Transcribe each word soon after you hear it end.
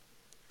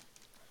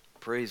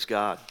Praise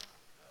God.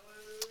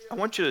 I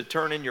want you to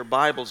turn in your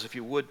Bibles, if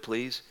you would,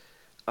 please,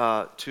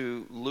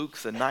 to Luke,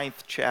 the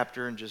 9th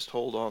chapter, and just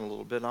hold on a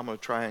little bit. I'm going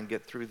to try and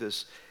get through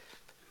this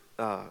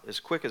as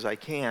quick as I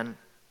can.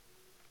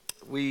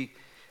 We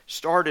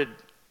started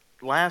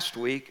last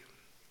week.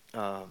 We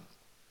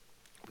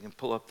can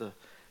pull up the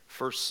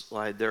first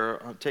slide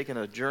there. I'm taking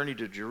a journey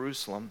to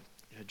Jerusalem,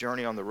 a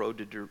journey on the road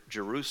to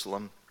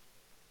Jerusalem.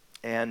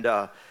 And,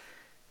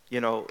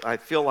 I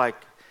feel like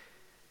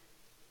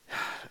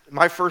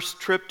my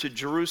first trip to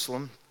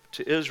Jerusalem,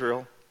 to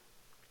Israel,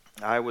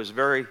 I was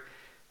very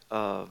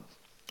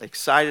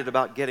excited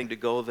about getting to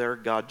go there.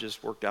 God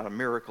just worked out a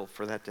miracle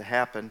for that to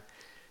happen.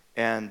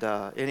 And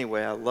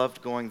anyway, I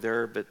loved going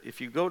there. But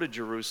if you go to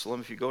Jerusalem,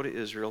 if you go to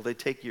Israel, they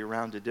take you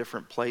around to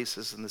different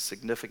places and the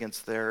significance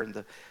there and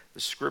the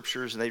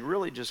scriptures, and they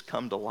really just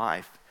come to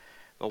life.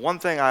 But one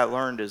thing I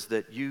learned is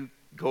that you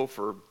go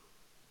for a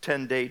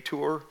 10-day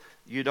tour,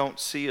 you don't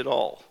see it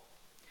all.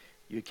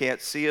 You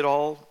can't see it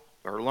all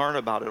or learn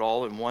about it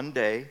all in one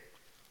day.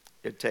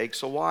 It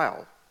takes a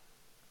while.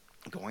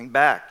 Going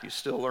back, you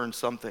still learn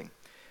something.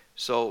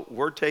 So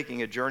we're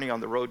taking a journey on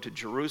the road to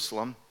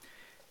Jerusalem.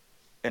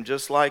 And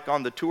just like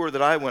on the tour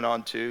that I went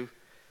on to,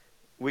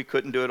 we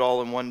couldn't do it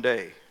all in one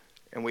day.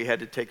 And we had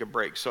to take a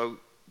break. So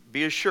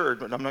be assured,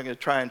 but I'm not going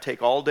to try and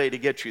take all day to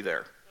get you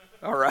there.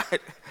 All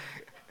right?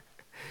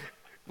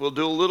 We'll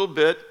do a little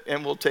bit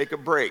and we'll take a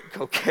break,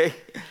 okay?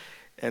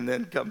 And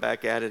then come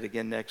back at it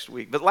again next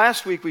week. But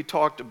last week we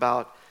talked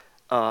about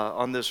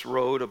on this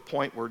road a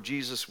point where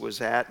Jesus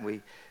was at.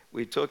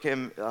 We took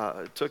him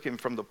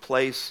from the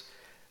place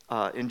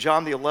in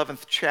John the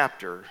 11th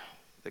chapter,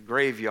 the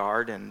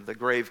graveyard and the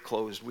grave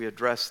closed. We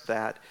addressed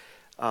that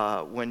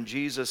when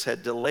Jesus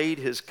had delayed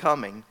his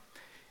coming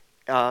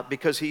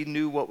because he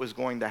knew what was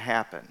going to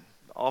happen.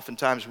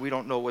 Oftentimes we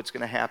don't know what's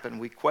going to happen.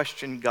 We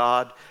question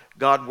God.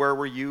 God, where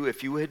were you?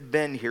 If you had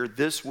been here,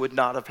 this would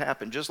not have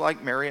happened. Just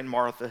like Mary and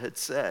Martha had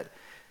said.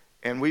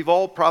 And we've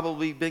all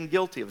probably been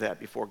guilty of that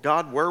before.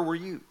 God, where were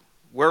you?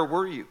 Where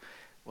were you?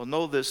 Well,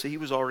 know this, he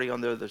was already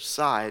on the other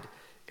side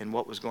in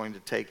what was going to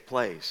take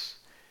place.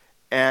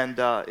 And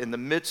in the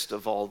midst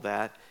of all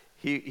that,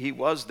 he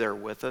was there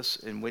with us,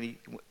 and when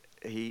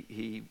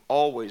he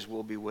always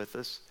will be with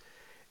us.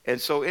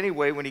 And so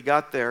anyway, when he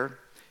got there,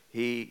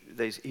 he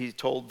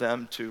told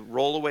them to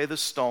roll away the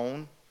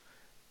stone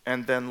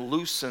and then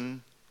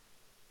loosen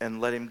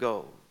and let him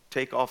go.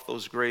 Take off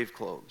those grave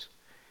clothes.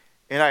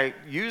 And I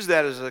use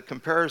that as a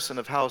comparison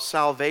of how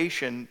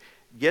salvation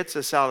gets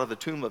us out of the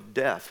tomb of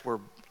death. We're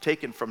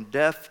taken from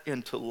death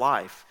into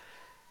life.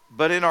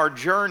 But in our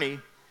journey,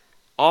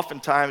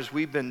 oftentimes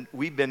we've been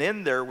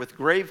in there with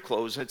grave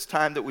clothes. It's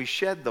time that we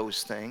shed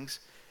those things.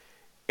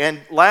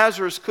 And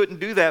Lazarus couldn't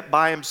do that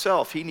by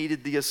himself. He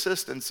needed the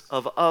assistance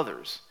of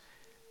others.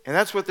 And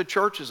that's what the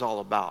church is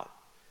all about.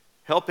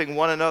 Helping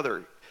one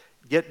another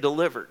get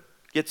delivered,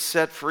 get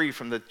set free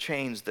from the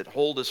chains that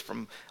hold us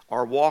from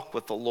our walk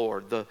with the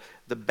Lord, the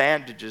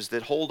bandages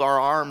that hold our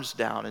arms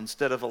down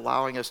instead of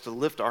allowing us to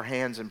lift our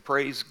hands and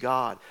praise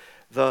God,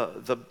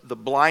 the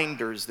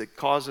blinders that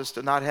cause us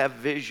to not have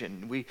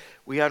vision.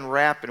 We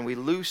unwrap and we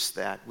loose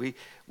that. We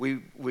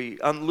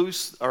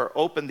unloose or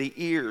open the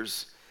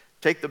ears,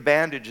 take the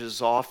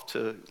bandages off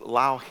to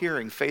allow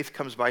hearing. Faith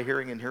comes by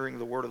hearing, and hearing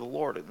the word of the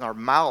Lord. In our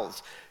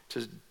mouths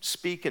to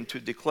speak and to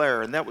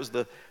declare. And that was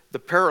the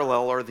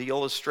parallel or the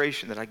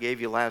illustration that I gave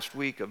you last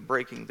week of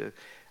breaking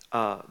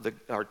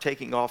or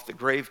taking off the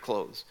grave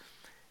clothes.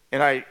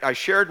 And I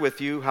shared with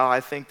you how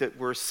I think that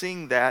we're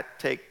seeing that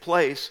take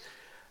place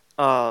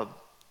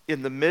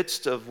in the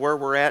midst of where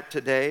we're at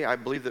today. I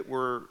believe that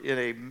we're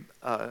in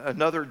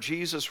another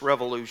Jesus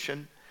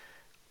revolution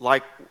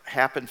like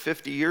happened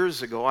 50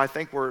 years ago. I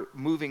think we're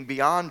moving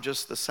beyond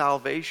just the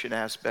salvation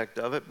aspect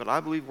of it, but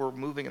I believe we're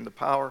moving in the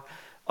power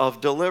of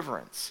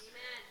deliverance.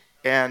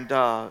 And,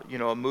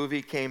 a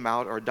movie came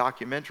out, or a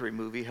documentary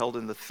movie held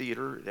in the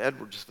theater at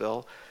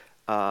Edwardsville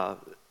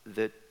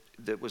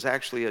that was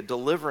actually a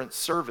deliverance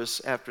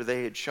service after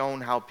they had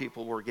shown how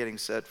people were getting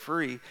set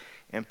free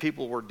and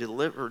people were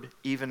delivered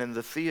even in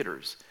the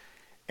theaters.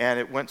 And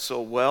it went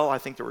so well, I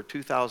think there were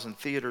 2,000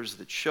 theaters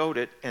that showed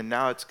it, and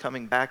now it's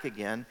coming back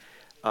again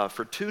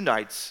for 2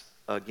 nights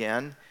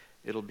again.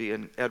 It'll be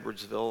in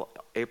Edwardsville,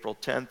 April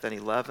 10th and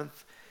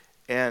 11th.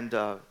 And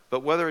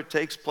but whether it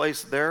takes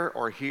place there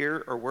or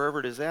here or wherever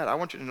it is at, I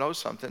want you to know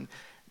something.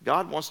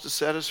 God wants to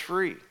set us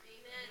free.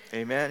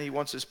 Amen. Amen. He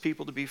wants his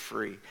people to be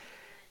free.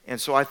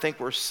 And so I think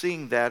we're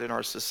seeing that in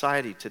our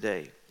society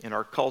today, in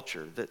our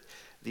culture, that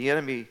the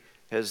enemy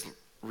has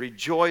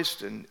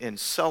rejoiced and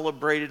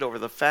celebrated over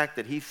the fact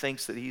that he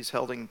thinks that he's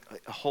held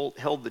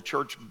the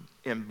church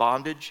in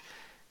bondage.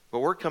 But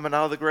we're coming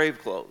out of the grave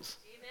clothes.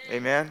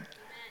 Amen.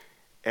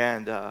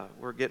 Amen. And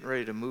we're getting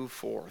ready to move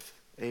forth.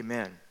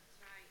 Amen.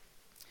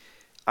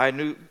 I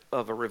knew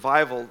of a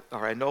revival,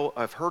 or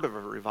I've heard of a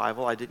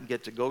revival. I didn't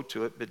get to go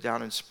to it, but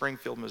down in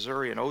Springfield,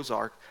 Missouri, in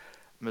Ozark,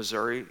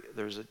 Missouri,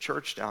 there's a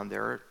church down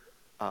there,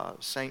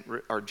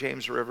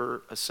 James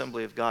River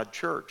Assembly of God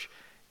Church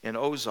in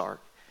Ozark.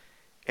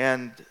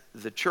 And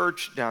the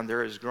church down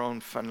there has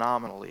grown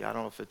phenomenally. I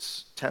don't know if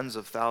it's tens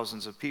of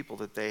thousands of people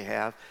that they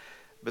have,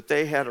 but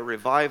they had a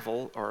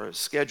revival or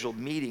scheduled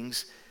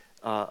meetings,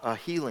 a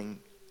healing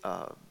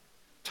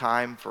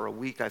time for a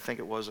week, I think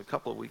it was a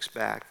couple of weeks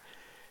back.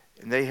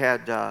 And they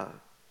had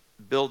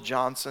Bill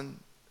Johnson,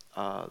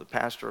 the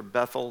pastor of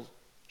Bethel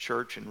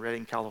Church in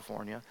Redding,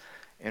 California,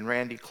 and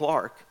Randy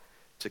Clark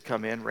to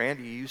come in.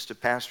 Randy used to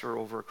pastor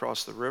over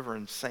across the river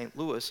in St.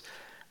 Louis,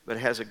 but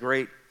has a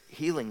great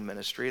healing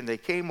ministry. And they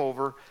came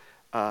over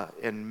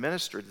and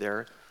ministered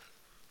there.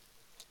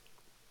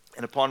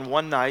 And upon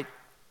one night,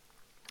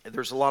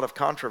 there's a lot of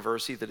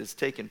controversy that has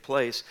taken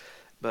place,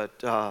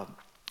 but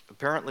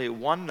apparently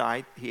one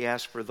night he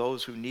asked for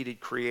those who needed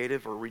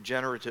creative or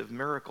regenerative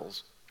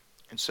miracles.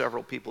 And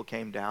several people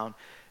came down,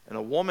 and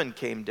a woman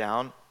came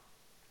down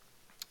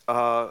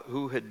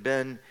who had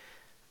been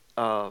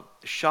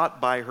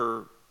shot by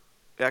her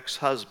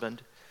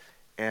ex-husband,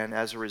 and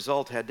as a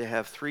result had to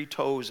have 3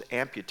 toes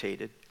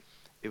amputated.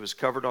 It was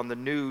covered on the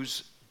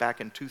news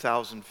back in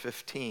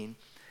 2015,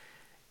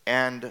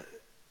 and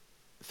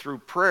through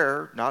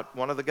prayer, not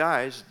one of the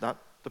guys, not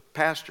the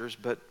pastors,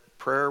 but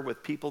prayer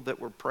with people that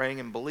were praying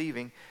and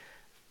believing,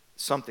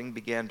 something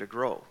began to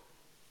grow.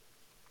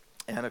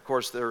 And of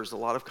course, there's a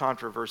lot of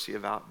controversy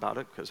about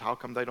it, because how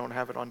come they don't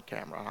have it on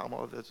camera? How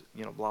come this,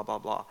 blah, blah,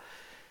 blah.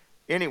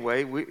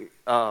 Anyway,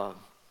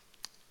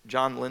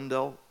 John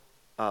Lindell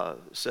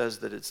says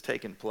that it's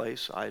taken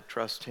place. I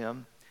trust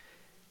him.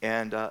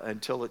 And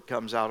until it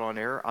comes out on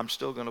air, I'm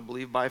still going to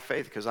believe by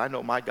faith, because I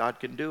know my God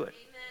can do it.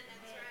 Amen.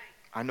 That's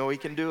right. I know he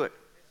can do it.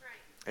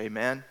 That's right.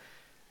 Amen.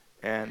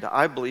 And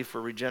I believe for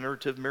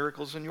regenerative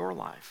miracles in your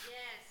life.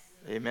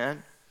 Yes.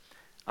 Amen.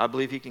 I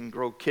believe he can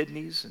grow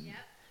kidneys and,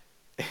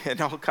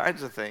 and all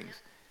kinds of things.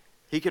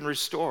 He can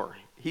restore.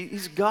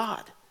 He's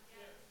God.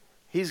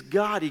 He's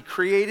God. He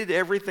created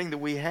everything that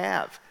we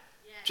have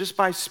just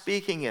by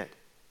speaking it.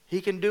 He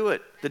can do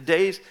it. The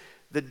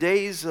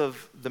days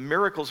of the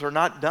miracles are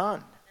not done.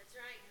 That's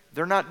right.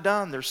 They're not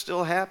done. They're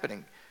still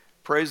happening.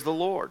 Praise the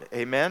Lord.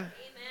 Amen. Amen.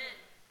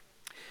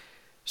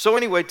 So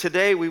anyway,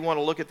 today we want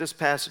to look at this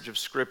passage of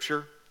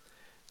Scripture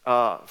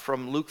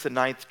from Luke the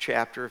 9th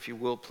chapter, if you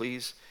will,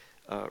 please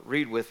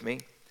read with me.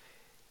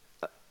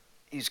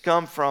 He's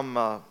come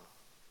from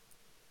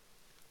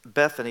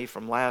Bethany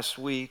from last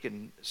week,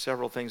 and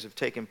several things have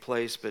taken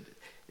place, but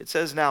it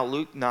says now,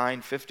 Luke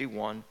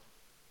 9:51,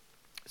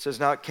 it says,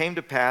 now it came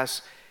to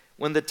pass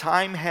when the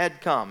time had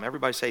come.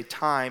 Everybody say,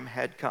 time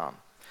had come.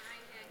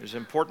 It's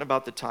important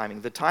about the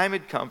timing. The time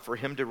had come for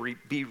him to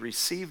be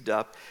received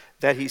up,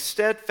 that he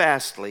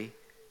steadfastly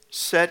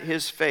set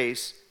his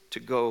face to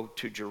go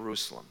to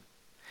Jerusalem.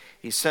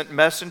 He sent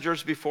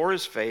messengers before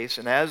his face,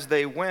 and as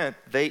they went,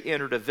 they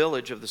entered a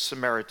village of the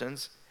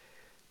Samaritans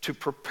to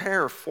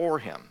prepare for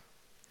him.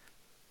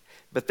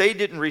 But they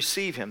didn't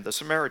receive him. The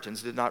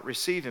Samaritans did not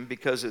receive him,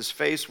 because his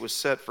face was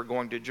set for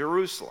going to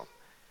Jerusalem.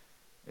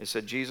 They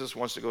said, Jesus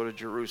wants to go to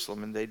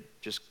Jerusalem, and they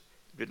just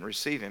didn't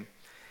receive him.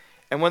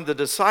 And when the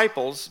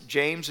disciples,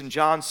 James and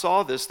John,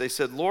 saw this, they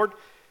said, Lord,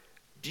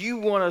 do you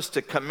want us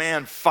to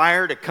command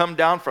fire to come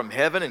down from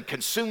heaven and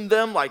consume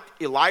them like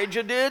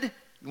Elijah did?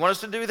 You want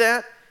us to do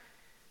that?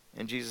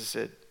 And Jesus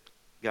said,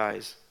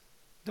 guys,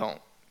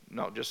 don't.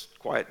 No, just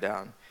quiet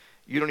down.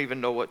 You don't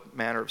even know what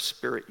manner of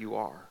spirit you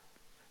are.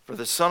 For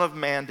the Son of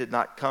Man did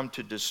not come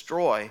to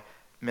destroy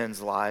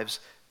men's lives,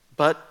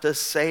 but to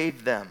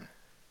save them.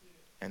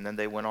 And then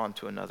they went on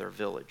to another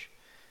village.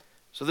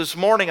 So this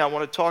morning I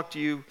want to talk to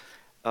you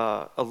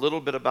a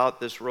little bit about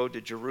this road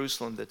to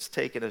Jerusalem that's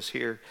taken us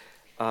here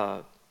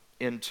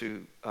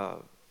into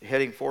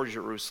heading for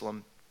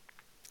Jerusalem.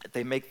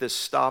 They make this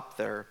stop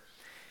there.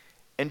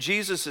 And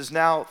Jesus is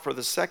now, for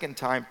the second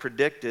time,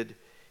 predicted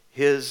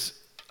his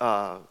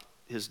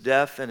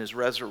death and his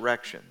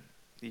resurrection.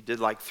 He did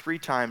like 3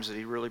 times that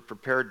he really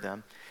prepared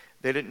them.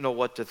 They didn't know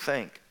what to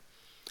think.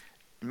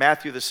 In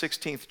Matthew, the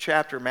 16th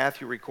chapter,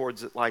 Matthew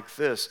records it like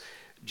this.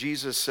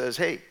 Jesus says,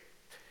 hey,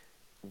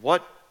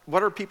 what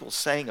are people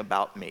saying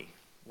about me?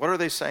 What are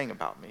they saying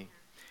about me?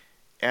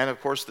 And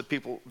of course, the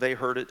people, they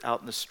heard it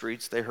out in the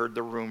streets. They heard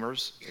the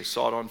rumors. They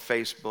saw it on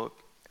Facebook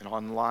and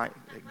online.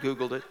 They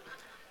Googled it.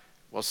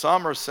 Well,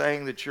 some are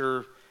saying that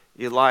you're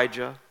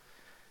Elijah,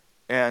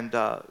 and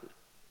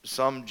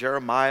some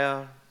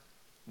Jeremiah,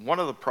 one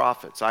of the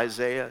prophets,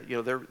 Isaiah.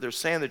 They're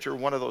saying that you're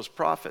one of those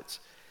prophets.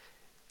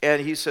 And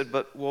he said,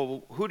 but,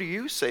 well, who do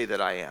you say that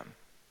I am?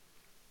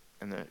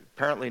 And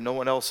apparently no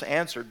one else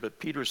answered, but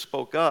Peter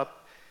spoke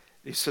up.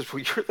 He says,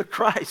 well, you're the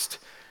Christ,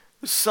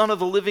 the Son of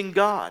the living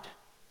God.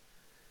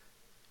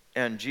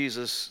 And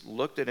Jesus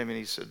looked at him and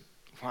he said,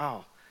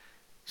 wow,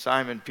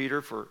 Simon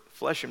Peter, for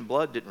flesh and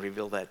blood didn't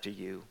reveal that to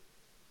you.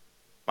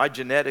 My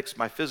genetics,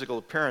 my physical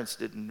appearance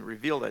didn't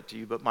reveal that to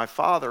you, but my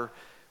Father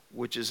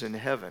which is in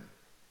heaven.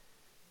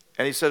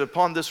 And he said,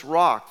 upon this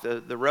rock,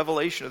 the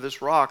revelation of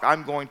this rock,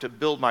 I'm going to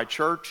build my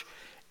church,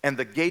 and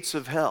the gates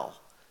of hell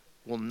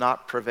will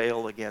not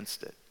prevail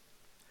against it.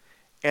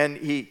 And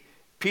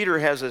Peter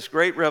has this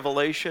great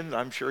revelation.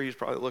 I'm sure he's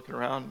probably looking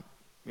around,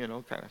 kind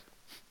of.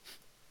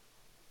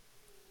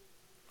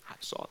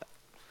 saw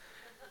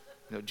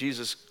that.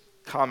 Jesus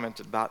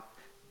commented about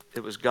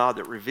it was God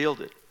that revealed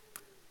it.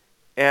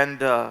 And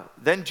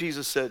then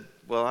Jesus said,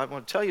 well, I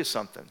want to tell you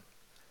something.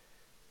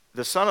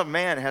 The Son of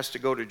Man has to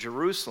go to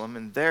Jerusalem,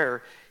 and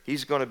there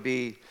he's going to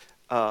be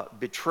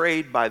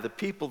betrayed by the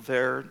people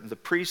there. The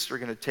priests are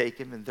going to take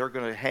him, and they're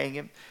going to hang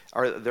him,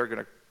 or they're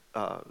going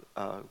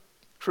to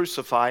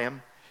crucify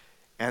him.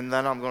 And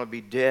then I'm going to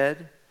be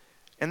dead.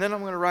 And then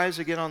I'm going to rise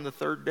again on the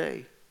third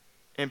day.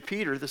 And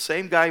Peter, the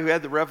same guy who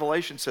had the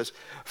revelation, says,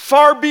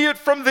 far be it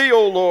from thee,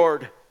 O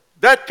Lord.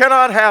 That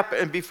cannot happen.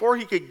 And before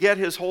he could get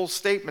his whole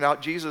statement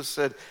out, Jesus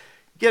said,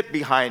 get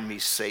behind me,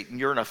 Satan.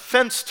 You're an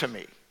offense to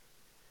me.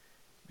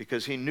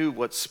 Because he knew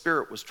what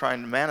Spirit was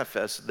trying to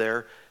manifest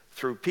there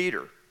through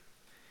Peter.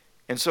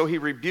 And so he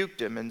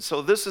rebuked him. And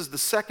so this is the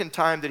second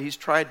time that he's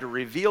tried to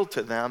reveal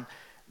to them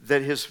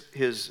that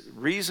his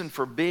reason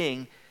for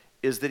being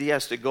is that he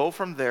has to go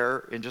from there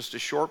in just a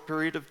short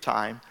period of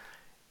time,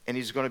 and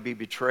he's going to be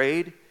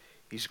betrayed,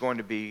 he's going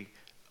to be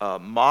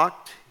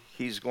mocked,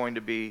 he's going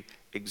to be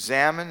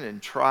examined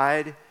and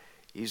tried,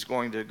 he's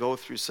going to go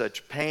through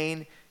such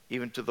pain,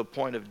 even to the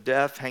point of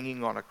death,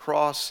 hanging on a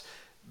cross,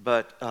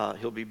 but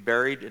he'll be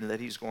buried, and that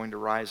he's going to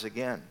rise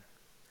again.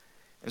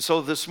 And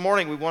so this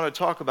morning we want to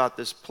talk about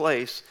this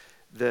place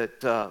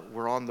that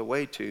we're on the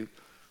way to.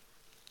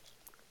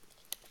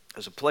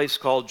 There's a place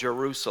called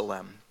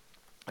Jerusalem.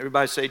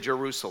 Everybody say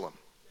Jerusalem.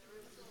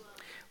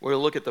 We're going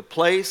to look at the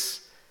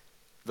place,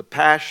 the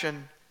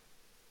passion,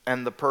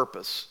 and the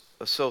purpose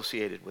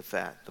associated with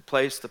that. The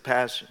place, the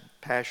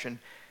passion,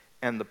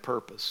 and the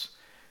purpose.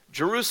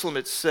 Jerusalem,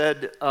 it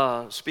said,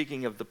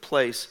 speaking of the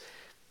place,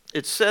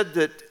 it said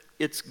that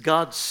it's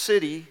God's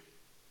city,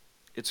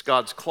 it's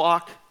God's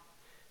clock,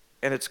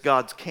 and it's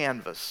God's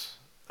canvas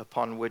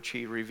upon which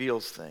he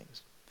reveals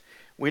things.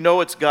 We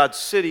know it's God's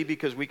city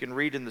because we can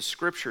read in the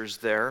scriptures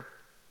there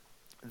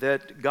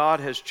that God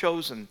has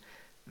chosen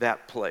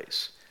that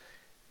place.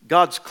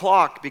 God's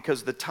clock,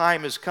 because the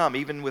time has come,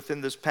 even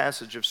within this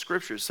passage of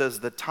Scripture, says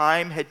the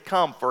time had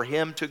come for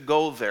him to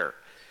go there.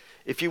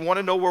 If you want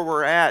to know where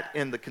we're at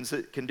in the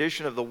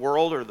condition of the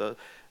world or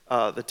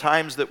the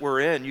times that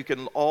we're in, you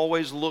can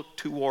always look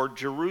toward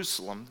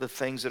Jerusalem, the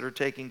things that are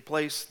taking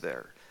place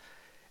there.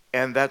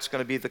 And that's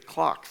going to be the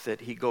clock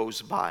that he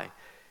goes by.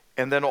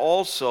 And then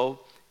also,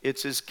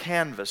 it's his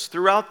canvas.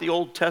 Throughout the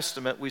Old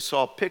Testament, we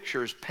saw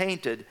pictures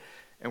painted,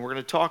 and we're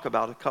going to talk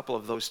about a couple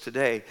of those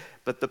today,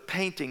 but the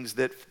paintings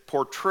that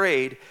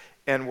portrayed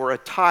and were a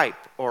type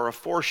or a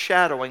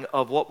foreshadowing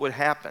of what would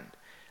happen,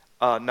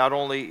 not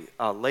only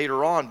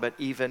later on, but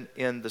even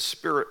in the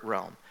spirit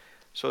realm.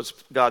 So it's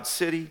God's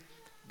city,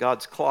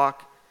 God's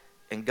clock,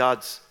 and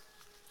God's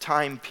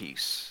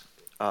timepiece.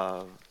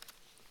 I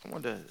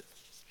wanted to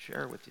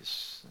share with you.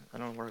 I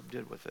don't know what I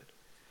did with it.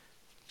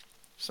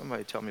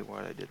 Somebody tell me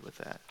what I did with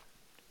that.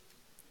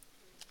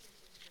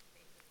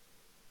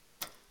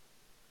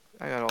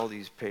 I got all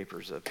these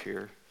papers up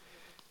here.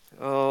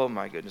 Oh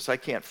my goodness, I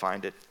can't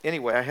find it.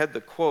 Anyway, I had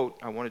the quote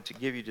I wanted to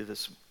give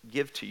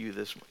to you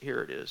this.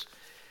 Here it is.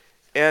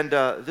 And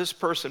this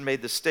person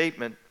made the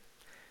statement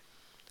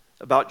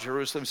about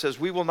Jerusalem. It says,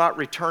 we will not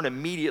return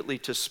immediately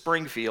to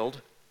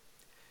Springfield.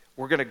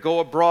 We're going to go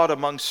abroad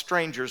among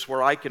strangers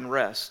where I can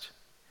rest.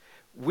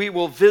 We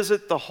will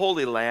visit the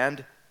Holy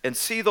Land and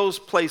see those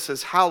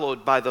places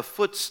hallowed by the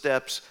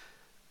footsteps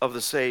of the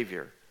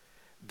Savior.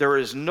 There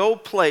is no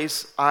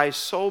place I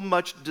so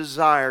much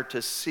desire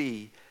to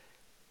see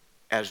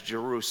as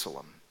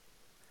Jerusalem.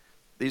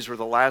 These were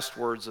the last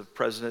words of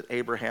President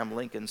Abraham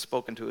Lincoln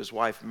spoken to his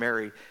wife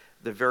Mary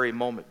the very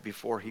moment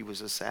before he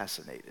was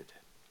assassinated.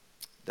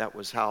 That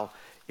was how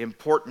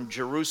important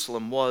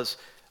Jerusalem was.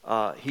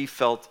 He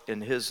felt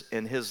in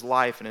his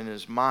life and in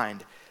his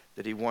mind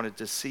that he wanted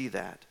to see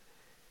that.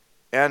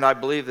 And I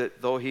believe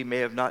that though he may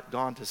have not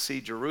gone to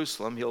see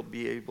Jerusalem, he'll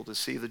be able to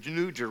see the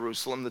new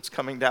Jerusalem that's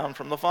coming down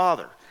from the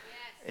Father.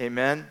 Yes.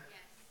 Amen?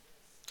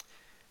 Yes.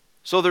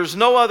 So there's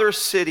no other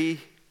city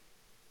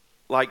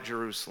like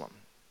Jerusalem.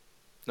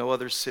 No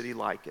other city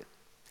like it.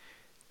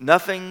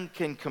 Nothing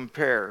can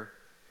compare.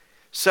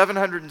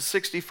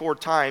 764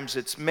 times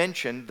it's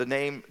mentioned, the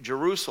name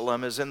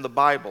Jerusalem is in the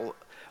Bible.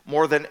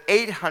 More than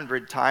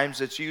 800 times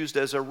it's used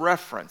as a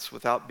reference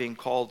without being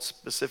called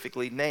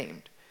specifically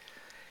named.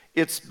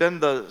 It's been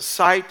the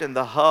site and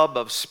the hub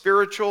of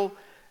spiritual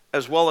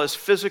as well as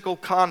physical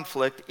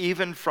conflict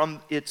even from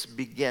its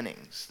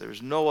beginnings.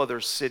 There's no other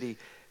city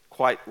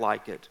quite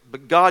like it.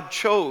 But God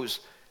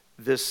chose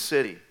this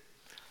city.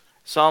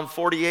 Psalm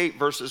 48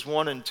 verses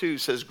 1 and 2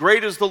 says,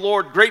 great is the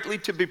Lord, greatly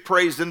to be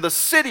praised in the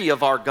city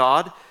of our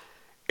God,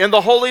 in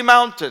the holy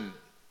mountain,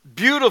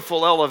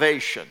 beautiful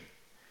elevation.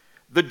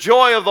 The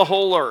joy of the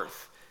whole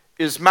earth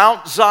is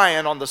Mount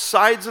Zion on the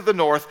sides of the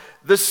north,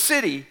 the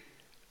city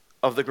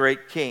of the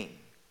great King.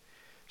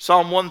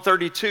 Psalm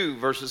 132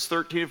 verses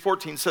 13 and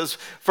 14 says,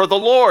 for the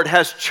Lord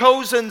has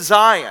chosen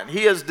Zion.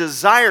 He has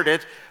desired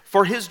it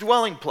for his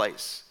dwelling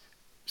place,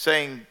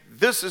 saying,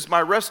 this is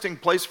my resting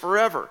place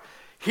forever.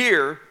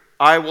 Here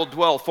I will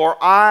dwell, for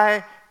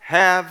I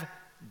have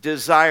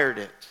desired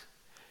it.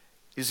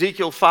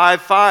 Ezekiel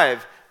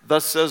 5:5,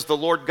 thus says the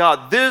Lord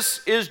God,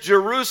 this is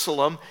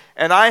Jerusalem,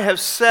 and I have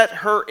set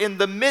her in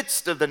the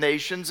midst of the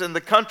nations and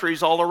the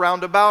countries all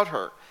around about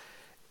her.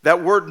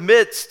 That word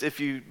midst, if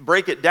you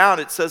break it down,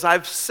 it says,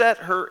 I've set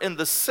her in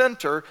the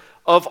center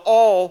of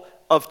all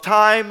of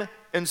time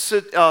and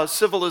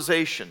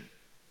civilization.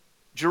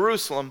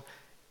 Jerusalem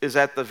is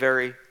at the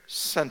very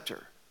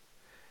center.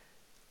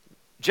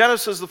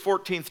 Genesis, the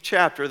 14th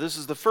chapter, this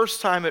is the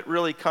first time it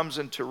really comes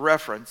into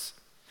reference.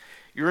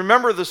 You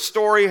remember the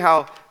story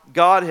how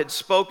God had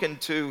spoken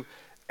to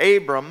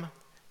Abram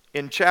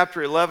in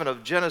chapter 11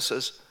 of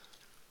Genesis,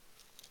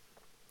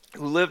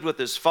 who lived with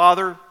his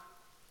father,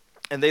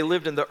 and they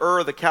lived in the Ur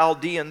of the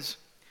Chaldeans.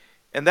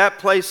 And that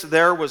place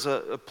there was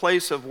a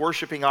place of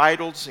worshiping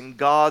idols and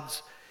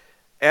gods.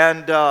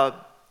 And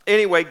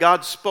anyway,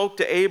 God spoke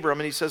to Abram,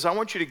 and he says, I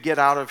want you to get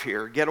out of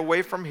here. Get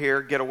away from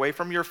here. Get away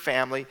from your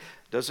family.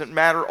 Doesn't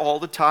matter all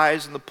the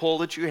ties and the pull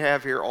that you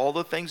have here, all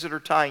the things that are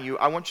tying you.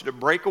 I want you to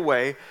break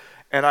away,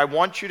 and I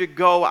want you to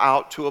go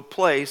out to a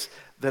place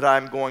that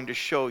I'm going to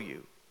show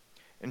you.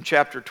 In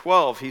chapter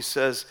 12, he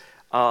says,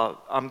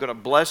 I'm going to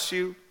bless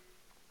you.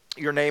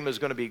 Your name is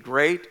going to be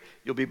great.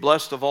 You'll be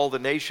blessed of all the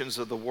nations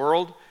of the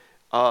world.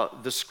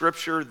 The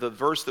scripture, the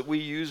verse that we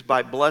use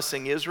by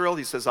blessing Israel,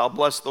 he says, I'll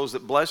bless those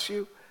that bless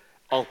you.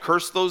 I'll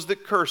curse those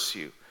that curse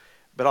you.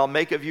 But I'll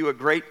make of you a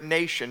great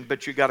nation,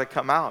 but you got to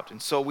come out.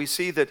 And so we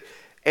see that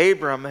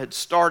Abram had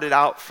started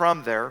out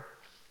from there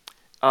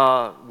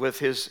with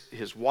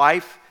his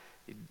wife.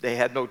 They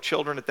had no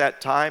children at that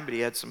time, but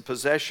he had some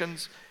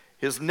possessions.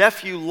 His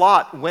nephew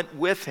Lot went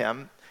with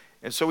him.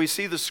 And so we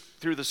see this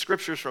through the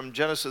scriptures from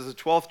Genesis, the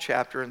 12th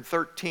chapter and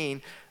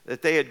 13,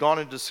 that they had gone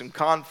into some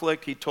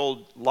conflict. He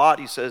told Lot,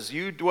 he says,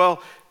 you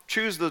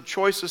choose the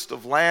choicest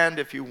of land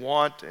if you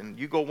want, and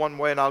you go one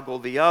way and I'll go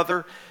the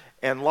other.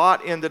 And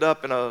Lot ended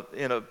up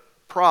in a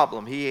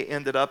problem. He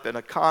ended up in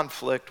a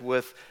conflict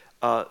with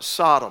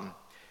Sodom.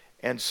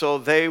 And so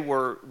they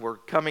were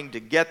coming to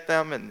get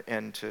them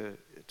and to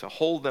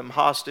hold them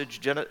hostage.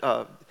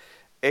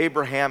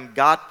 Abraham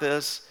got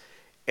this,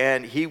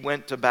 and he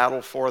went to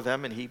battle for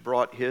them, and he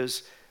brought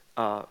his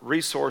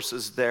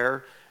resources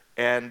there.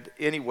 And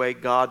anyway,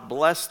 God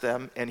blessed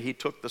them, and he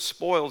took the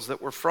spoils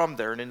that were from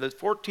there. And in the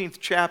 14th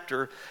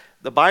chapter,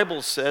 the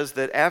Bible says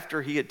that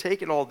after he had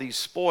taken all these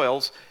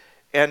spoils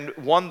and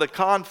won the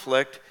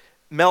conflict,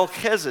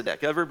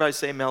 Melchizedek, everybody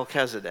say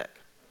Melchizedek.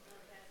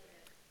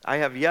 I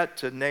have yet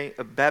to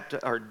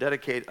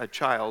dedicate a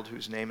child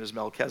whose name is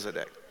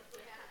Melchizedek.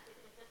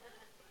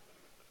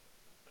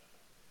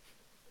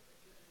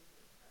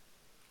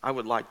 I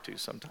would like to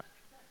sometime.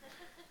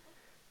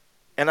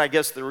 And I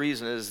guess the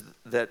reason is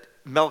that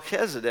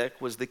Melchizedek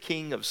was the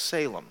king of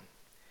Salem.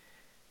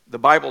 The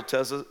Bible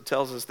tells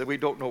us that we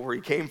don't know where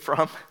he came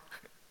from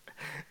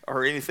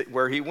or anything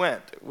where he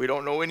went. We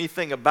don't know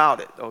anything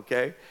about it,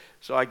 okay?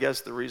 So I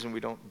guess the reason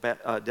we don't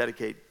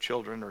dedicate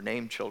children or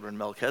name children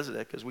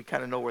Melchizedek is we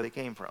kind of know where they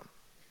came from,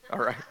 all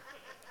right?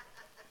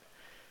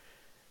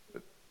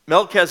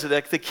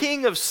 Melchizedek, the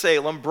king of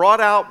Salem,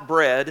 brought out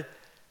bread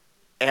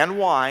and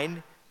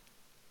wine.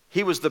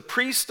 He was the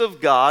priest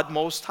of God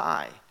Most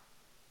High.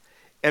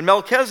 And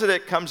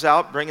Melchizedek comes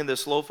out bringing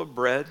this loaf of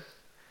bread,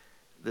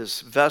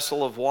 this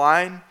vessel of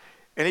wine,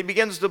 and he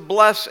begins to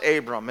bless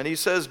Abram. And he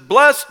says,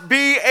 blessed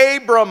be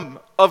Abram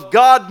of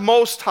God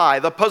Most High,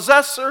 the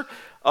possessor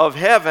of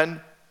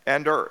heaven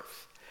and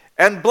earth.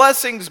 And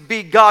blessings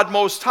be God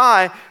Most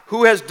High,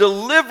 who has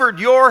delivered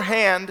your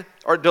hand,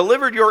 or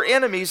delivered your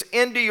enemies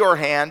into your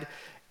hand.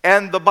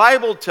 And the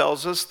Bible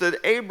tells us that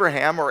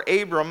Abraham, or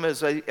Abram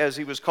as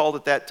he was called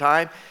at that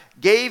time,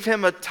 gave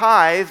him a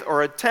tithe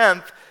or a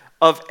tenth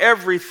of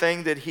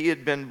everything that he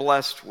had been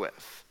blessed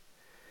with.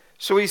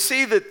 So we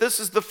see that this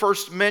is the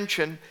first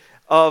mention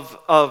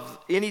of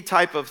any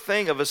type of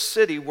thing, of a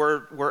city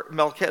where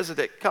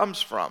Melchizedek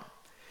comes from.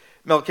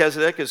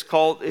 Melchizedek is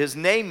called, his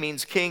name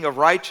means king of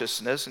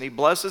righteousness, and he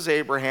blesses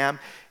Abraham,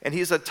 and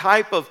he's a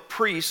type of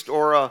priest,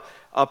 or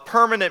a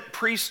permanent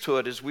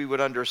priesthood as we would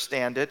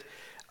understand it,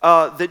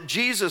 that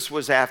Jesus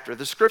was after.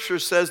 The scripture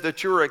says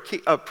that you're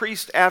a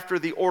priest after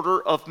the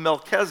order of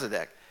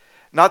Melchizedek.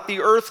 Not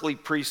the earthly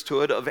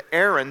priesthood of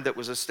Aaron that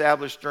was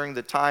established during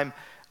the time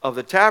of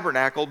the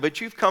tabernacle, but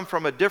you've come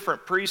from a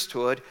different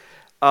priesthood,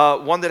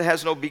 one that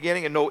has no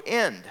beginning and no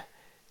end,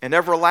 an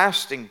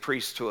everlasting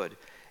priesthood.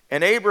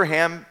 And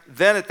Abraham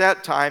then at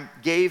that time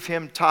gave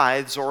him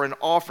tithes, or an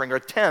offering, or a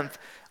tenth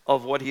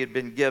of what he had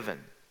been given.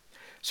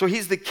 So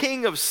he's the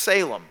king of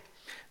Salem.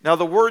 Now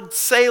the word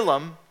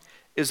Salem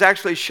is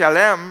actually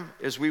Shalem,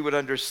 as we would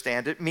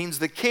understand it, means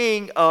the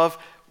king of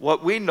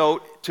what we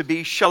note to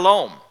be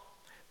shalom.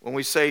 When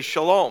we say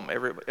shalom,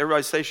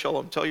 everybody say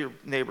shalom. Tell your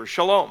neighbor,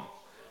 shalom.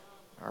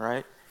 All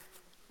right?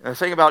 And the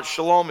thing about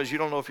shalom is you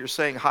don't know if you're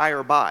saying hi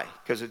or bye,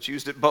 because it's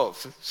used at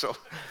both. So,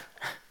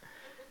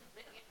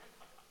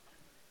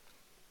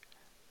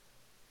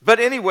 but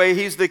anyway,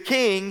 he's the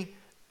king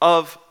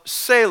of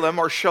Salem,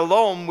 or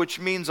shalom, which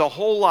means a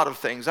whole lot of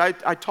things. I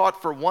taught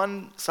for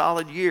one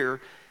solid year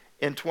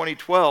in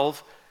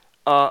 2012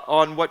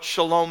 on what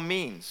shalom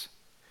means.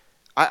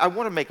 I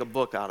want to make a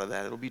book out of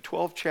that. It'll be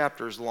 12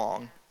 chapters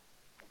long,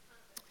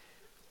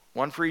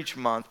 one for each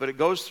month, but it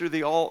goes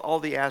through all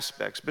the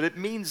aspects. But it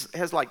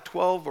has like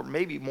 12 or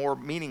maybe more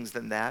meanings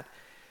than that.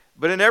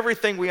 But in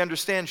everything we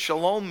understand,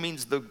 shalom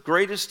means the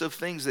greatest of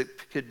things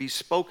that could be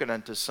spoken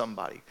unto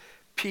somebody.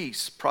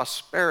 Peace,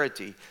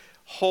 prosperity,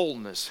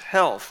 wholeness,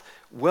 health,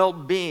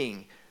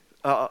 well-being.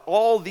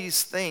 All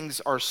these things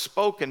are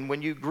spoken.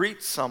 When you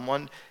greet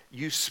someone,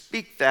 you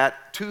speak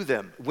that to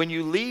them. When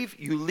you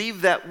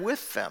leave that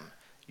with them.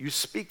 You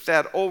speak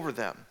that over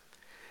them.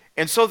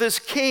 And so this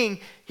king,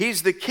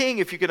 he's the king,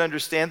 if you can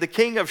understand, the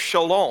king of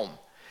shalom.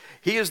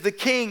 He is the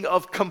king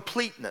of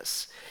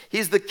completeness.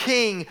 He's the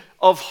king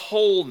of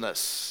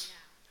wholeness.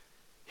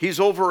 He's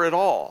over it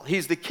all.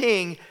 He's the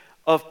king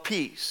of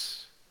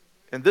peace.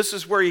 And this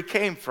is where he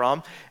came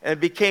from, and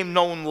became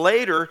known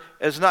later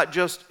as not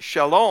just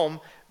shalom,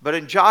 but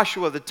in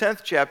Joshua, the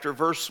 10th chapter,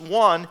 verse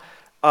 1,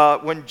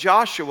 when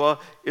Joshua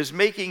is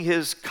making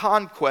his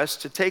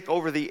conquest to take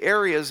over the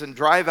areas and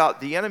drive out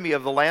the enemy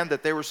of the land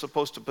that they were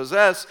supposed to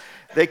possess,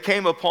 they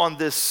came upon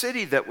this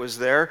city that was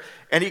there,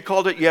 and he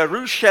called it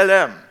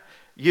Jerusalem.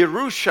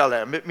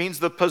 Jerusalem, it means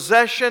the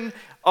possession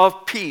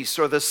of peace,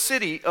 or the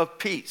city of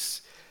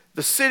peace.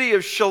 The city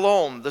of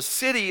shalom, the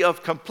city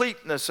of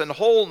completeness and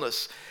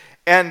wholeness,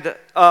 and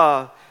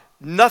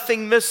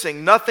nothing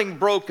missing, nothing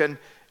broken,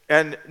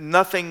 and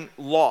nothing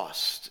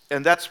lost.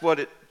 And that's what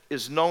it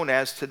is known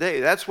as today.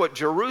 That's what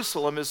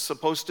Jerusalem is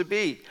supposed to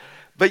be.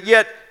 But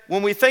yet,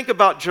 when we think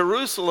about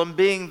Jerusalem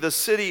being the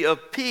city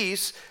of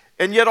peace,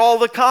 and yet all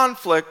the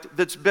conflict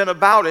that's been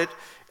about it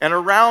and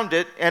around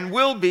it, and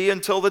will be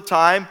until the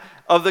time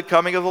of the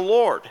coming of the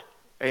Lord.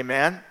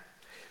 Amen?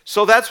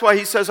 So that's why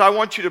he says, I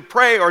want you to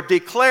pray or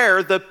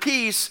declare the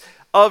peace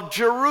of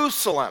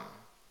Jerusalem.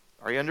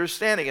 Are you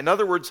understanding? In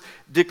other words,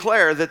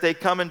 declare that they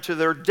come into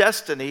their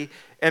destiny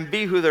and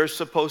be who they're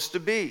supposed to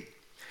be.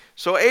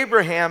 So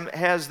Abraham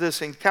has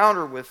this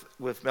encounter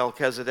with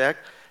Melchizedek,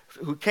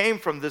 who came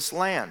from this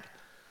land.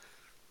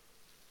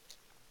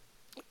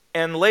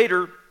 And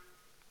later,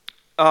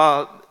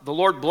 the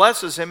Lord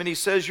blesses him, and he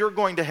says, you're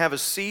going to have a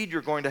seed,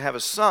 you're going to have a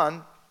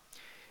son,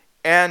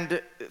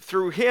 and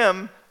through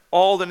him,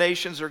 all the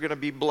nations are going to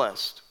be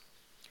blessed.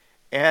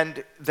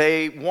 And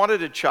they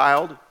wanted a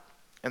child,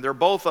 and they're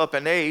both up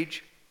in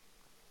age,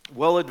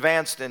 well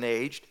advanced in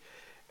age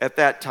at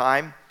that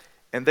time,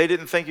 and they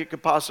didn't think it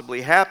could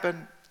possibly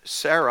happen.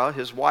 Sarah,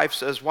 his wife,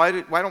 says, why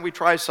don't we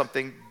try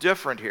something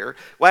different here?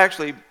 Well,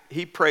 actually,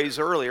 he prays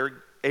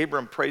earlier.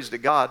 Abram prays to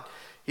God.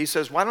 He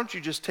says, why don't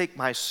you just take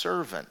my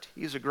servant?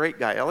 He's a great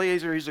guy.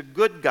 Eliezer, he's a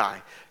good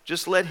guy.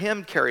 Just let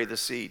him carry the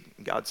seed.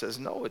 And God says,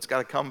 no, it's got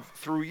to come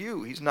through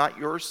you. He's not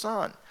your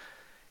son.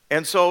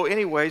 And so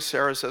anyway,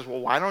 Sarah says, well,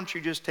 why don't you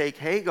just take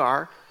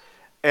Hagar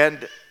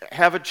and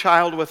have a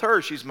child with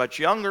her? She's much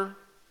younger.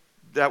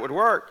 That would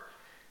work.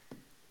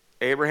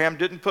 Abraham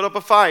didn't put up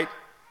a fight.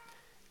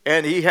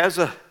 And he has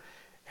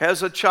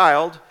a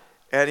child,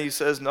 and he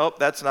says, nope,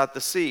 that's not the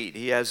seed.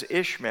 He has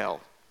Ishmael.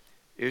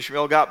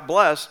 Ishmael got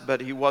blessed, but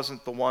he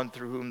wasn't the one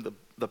through whom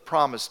the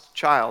promised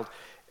child.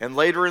 And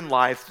later in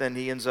life, then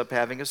he ends up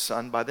having a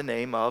son by the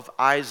name of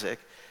Isaac,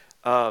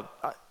 that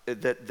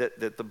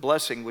the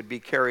blessing would be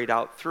carried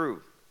out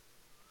through.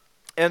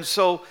 And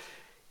so,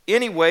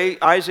 anyway,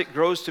 Isaac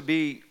grows to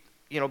be,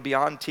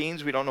 beyond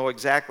teens. We don't know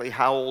exactly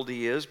how old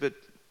he is, but,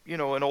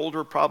 an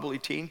older probably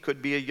teen,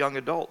 could be a young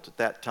adult at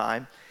that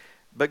time.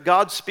 But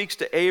God speaks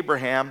to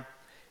Abraham,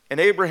 and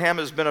Abraham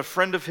has been a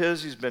friend of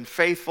his. He's been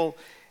faithful.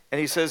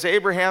 And he says,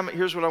 Abraham,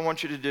 here's what I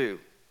want you to do.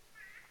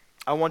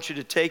 I want you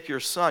to take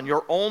your son,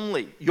 your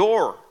only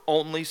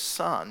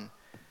son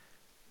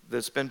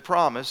that's been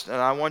promised, and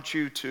I want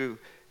you to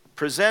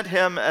present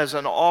him as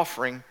an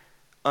offering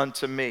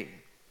unto me.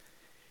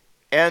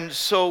 And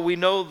so we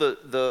know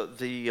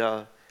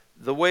the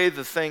way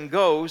the thing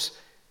goes,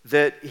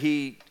 that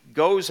he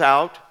goes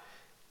out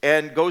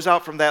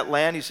from that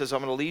land. He says, I'm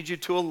going to lead you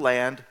to a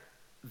land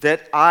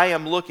that I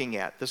am looking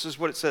at. This is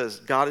what it says.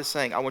 God is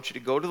saying, I want you to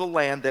go to the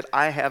land that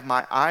I have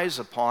my eyes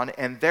upon,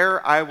 and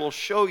there I will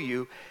show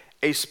you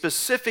a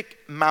specific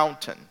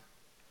mountain.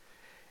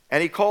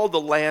 And he called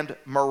the land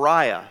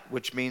Moriah,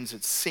 which means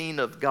it's seen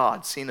of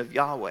God, seen of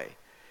Yahweh.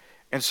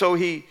 And so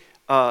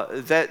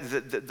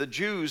the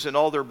Jews and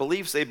all their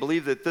beliefs, they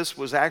believed that this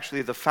was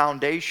actually the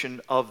foundation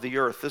of the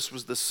earth. This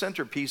was the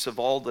centerpiece of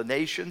all the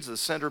nations, the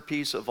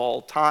centerpiece of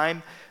all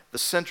time. The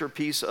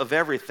centerpiece of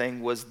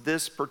everything was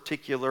this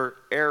particular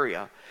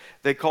area.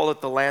 They call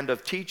it the land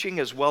of teaching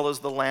as well as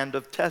the land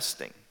of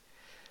testing.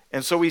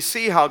 And so we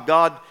see how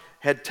God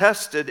had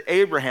tested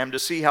Abraham to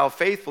see how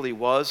faithful he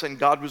was, and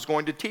God was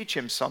going to teach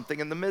him something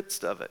in the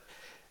midst of it,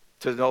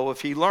 to know if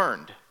he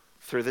learned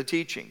through the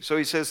teaching. So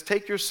he says,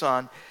 take your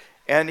son,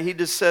 and he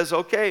just says,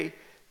 okay,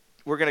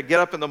 we're going to get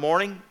up in the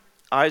morning.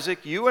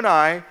 Isaac, you and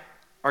I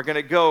are going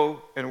to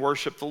go and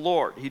worship the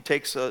Lord. He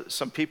takes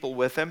some people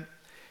with him.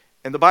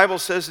 And the Bible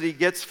says that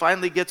he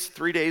finally gets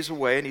 3 days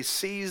away, and he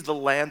sees the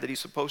land that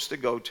he's supposed to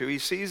go to. He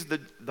sees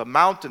the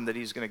mountain that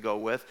he's going to go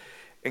with.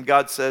 And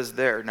God says,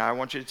 there, now I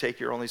want you to take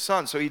your only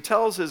son. So he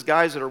tells his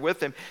guys that are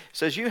with him, he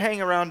says, you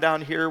hang around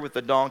down here with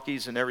the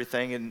donkeys and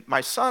everything, and my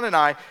son and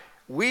I,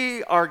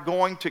 we are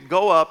going to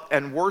go up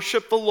and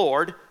worship the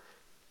Lord,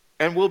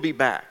 and we'll be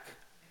back.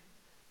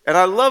 And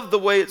I love the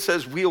way it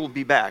says we'll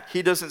be back.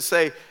 He doesn't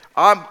say,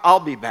 I'll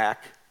be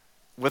back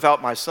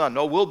without my son.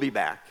 No, we'll be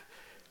back.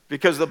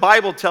 Because the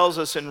Bible tells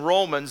us in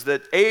Romans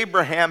that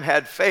Abraham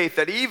had faith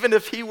that even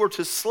if he were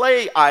to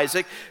slay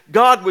Isaac,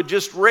 God would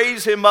just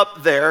raise him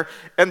up there,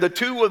 and the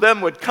two of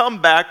them would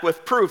come back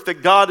with proof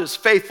that God is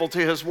faithful to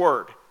his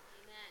word.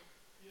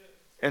 Amen.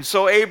 And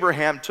so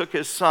Abraham took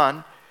his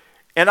son,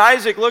 and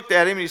Isaac looked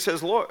at him and he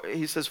says, Lord,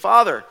 he says,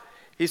 Father,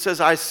 he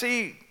says, I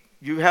see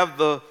you have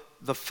the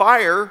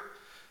fire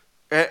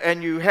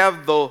and you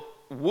have the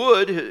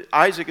wood.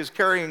 Isaac is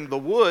carrying the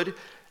wood.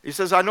 He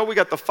says, I know we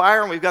got the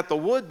fire and we've got the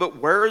wood, but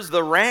where is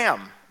the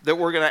ram that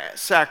we're going to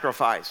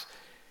sacrifice?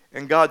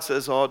 And God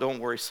says, oh, don't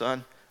worry,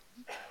 son.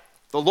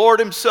 The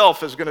Lord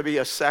himself is going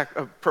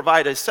to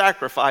provide a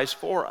sacrifice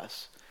for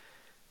us.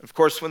 Of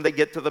course, when they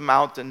get to the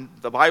mountain,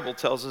 the Bible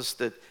tells us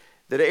that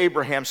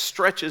Abraham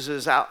stretches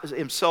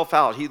himself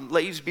out. He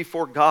lays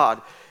before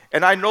God.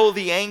 And I know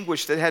the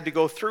anguish that had to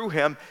go through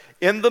him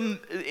in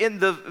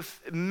the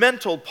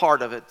mental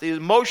part of it, the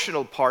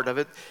emotional part of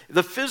it,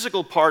 the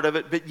physical part of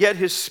it, but yet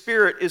his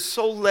spirit is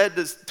so led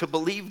to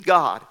believe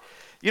God.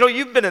 You know,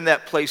 you've been in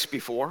that place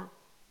before,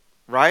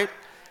 right?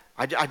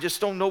 I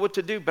just don't know what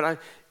to do, but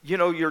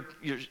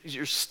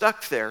you're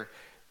stuck there.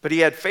 But he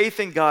had faith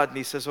in God, and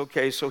he says,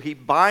 okay, so he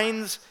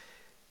binds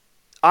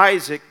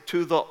Isaac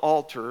to the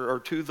altar or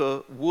to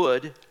the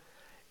wood,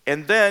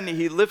 and then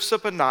he lifts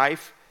up a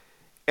knife,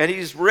 and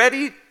he's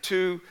ready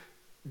to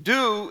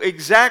do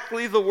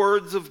exactly the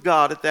words of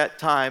God at that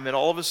time. And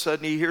all of a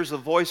sudden he hears a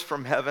voice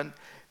from heaven,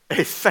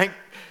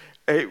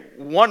 a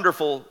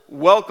wonderful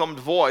welcomed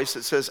voice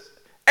that says,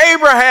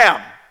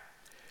 Abraham,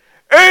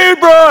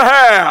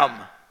 Abraham,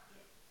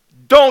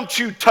 don't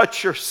you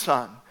touch your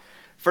son.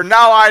 For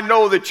now I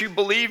know that you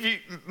believe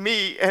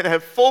me and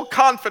have full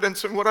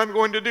confidence in what I'm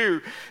going to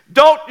do.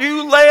 Don't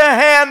you lay a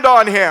hand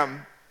on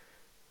him.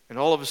 And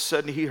all of a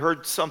sudden he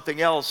heard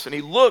something else, and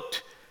he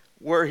looked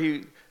where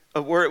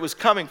it was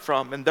coming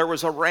from, and there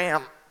was a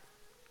ram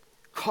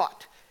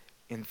caught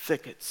in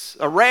thickets.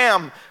 A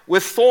ram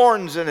with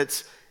thorns in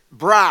its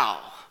brow.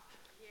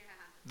 Yeah.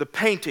 The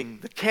painting,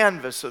 the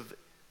canvas of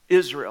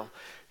Israel,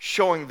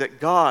 showing that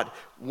God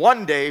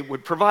one day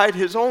would provide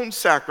his own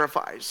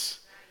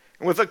sacrifice.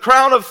 And with a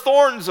crown of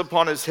thorns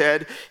upon his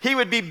head, he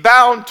would be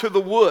bound to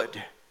the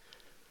wood.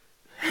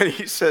 And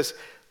he says,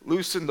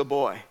 loosen the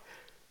boy.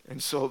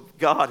 And so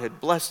God had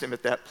blessed him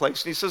at that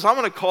place. And he says, I'm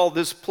going to call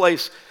this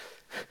place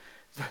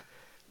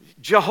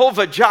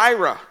Jehovah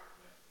Jireh.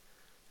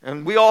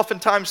 And we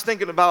oftentimes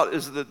thinking about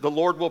is that the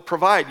Lord will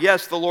provide.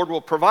 Yes, the Lord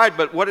will provide,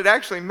 but what it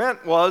actually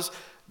meant was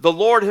the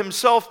Lord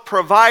himself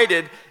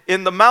provided.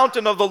 In the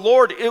mountain of the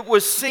Lord it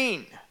was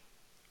seen.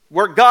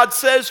 Where God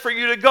says for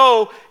you to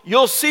go,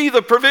 you'll see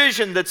the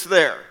provision that's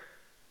there.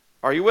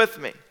 Are you with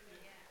me?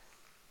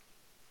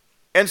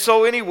 And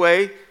so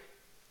anyway,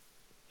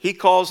 he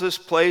calls this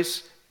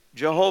place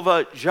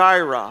Jehovah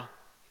Jireh,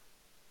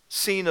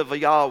 seen of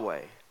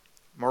Yahweh,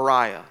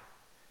 Moriah.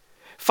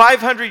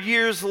 500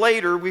 years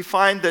later, we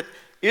find that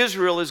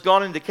Israel has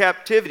gone into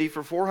captivity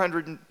for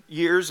 400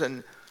 years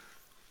and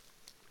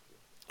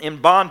in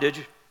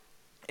bondage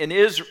in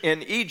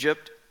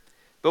Egypt.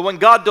 But when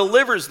God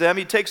delivers them,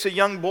 he takes a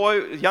young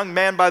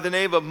man by the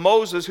name of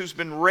Moses, who's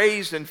been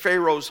raised in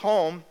Pharaoh's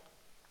home.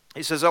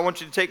 He says, I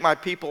want you to take my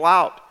people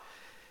out.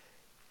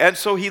 And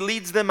so he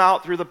leads them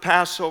out through the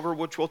Passover,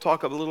 which we'll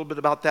talk a little bit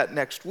about that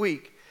next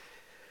week.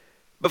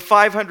 But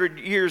 500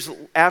 years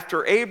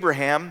after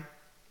Abraham,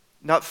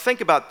 now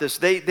think about this.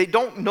 They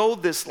don't know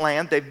this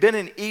land. They've been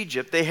in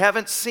Egypt. They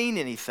haven't seen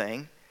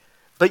anything.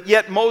 But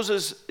yet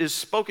Moses is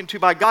spoken to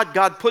by God.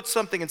 God put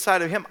something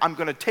inside of him. I'm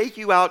going to take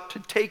you out to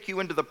take you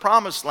into the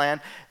promised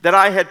land that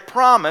I had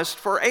promised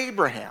for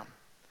Abraham.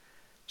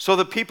 So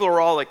the people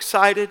are all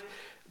excited.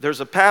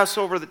 There's a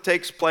Passover that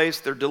takes place.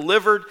 They're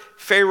delivered.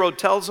 Pharaoh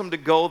tells them to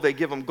go. They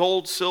give them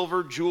gold,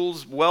 silver,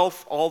 jewels,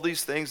 wealth, all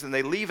these things, and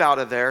they leave out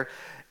of there.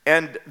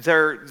 And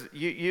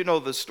you know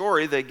the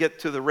story. They get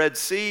to the Red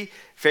Sea.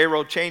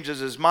 Pharaoh changes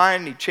his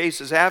mind. He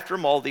chases after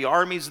them, all the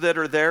armies that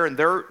are there, and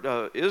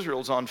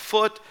Israel's on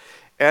foot.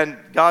 And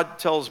God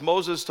tells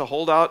Moses to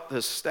hold out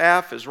his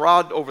staff, his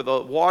rod, over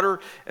the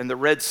water, and the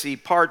Red Sea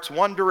parts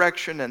one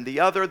direction and the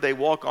other. They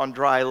walk on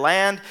dry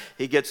land.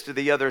 He gets to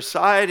the other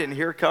side, and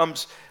here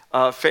comes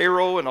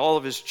Pharaoh and all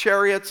of his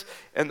chariots.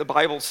 And the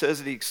Bible says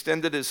that he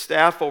extended his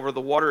staff over the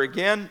water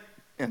again,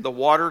 and the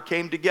water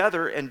came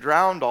together and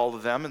drowned all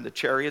of them, and the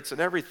chariots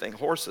and everything,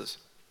 horses.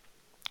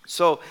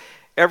 So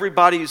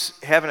everybody's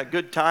having a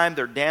good time.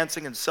 They're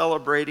dancing and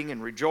celebrating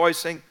and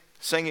rejoicing,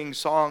 singing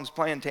songs,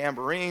 playing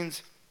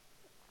tambourines,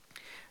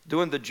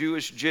 doing the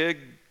Jewish jig,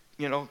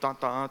 you know, da,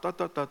 da, da,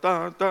 da, da,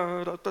 da,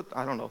 da, da,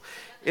 I don't know.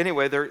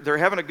 Anyway, they're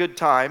having a good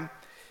time.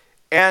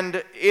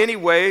 And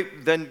anyway,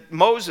 then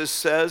Moses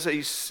says,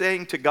 he's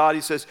saying to God,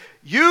 he says,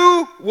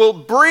 you will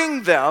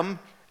bring them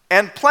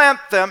and plant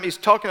them. He's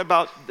talking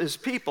about his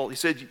people. He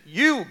said,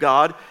 you,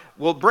 God,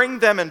 will bring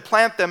them and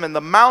plant them in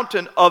the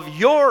mountain of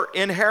your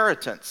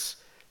inheritance,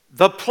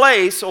 the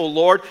place, O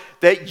Lord,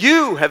 that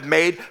you have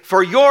made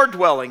for your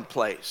dwelling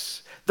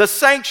place, the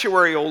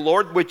sanctuary, O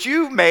Lord, which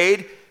you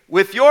made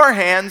with your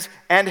hands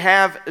and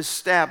have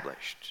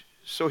established.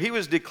 So he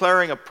was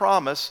declaring a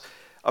promise,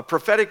 a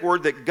prophetic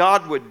word that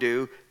God would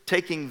do,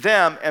 taking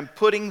them and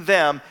putting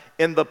them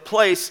in the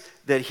place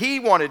that he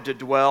wanted to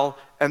dwell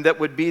and that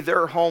would be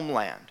their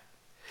homeland.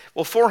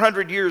 Well,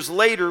 400 years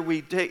later,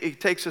 it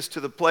takes us to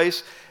the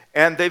place,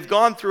 and they've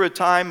gone through a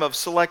time of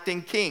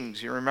selecting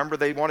kings. You remember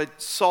they wanted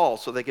Saul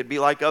so they could be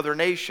like other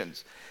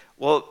nations.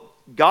 Well,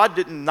 God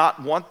did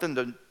not want them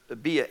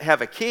to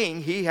have a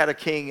king. He had a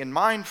king in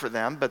mind for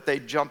them, but they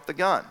jumped the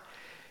gun.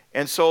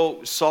 And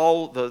so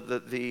Saul,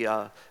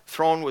 the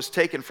throne was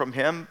taken from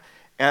him,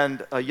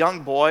 and a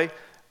young boy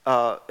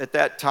at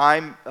that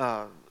time,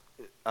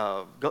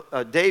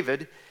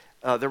 David,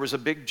 there was a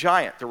big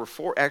giant. There were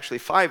actually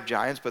five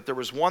giants, but there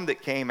was one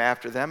that came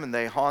after them, and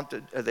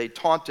they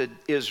taunted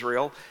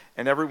Israel,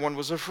 and everyone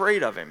was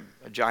afraid of him,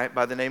 a giant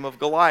by the name of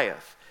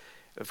Goliath.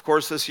 Of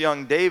course, this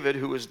young David,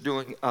 who was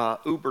doing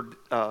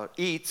Uber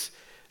Eats,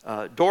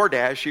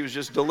 DoorDash, he was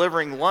just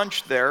delivering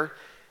lunch there.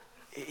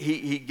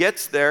 He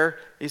gets there.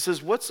 He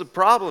says, what's the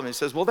problem? He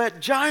says, well, that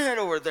giant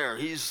over there,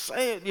 he's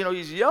saying,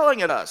 he's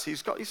yelling at us. He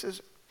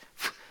says,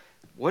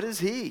 what is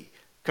he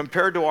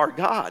compared to our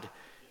God?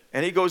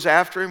 And he goes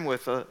after him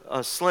with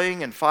a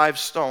sling and 5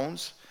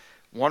 stones,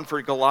 one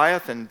for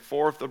Goliath and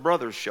 4 if the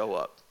brothers show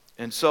up.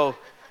 And so,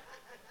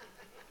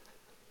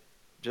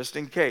 just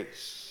in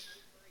case.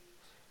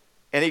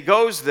 And he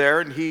goes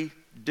there and he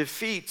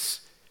defeats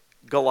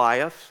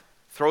Goliath,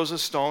 throws a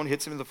stone,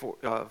 hits him in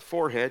the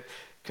forehead,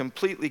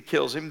 completely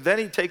kills him. Then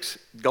he takes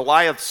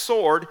Goliath's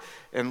sword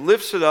and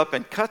lifts it up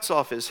and cuts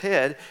off his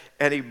head,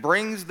 and he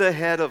brings the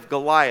head of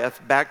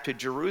Goliath back to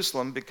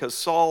Jerusalem because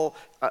Saul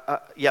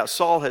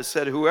has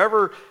said,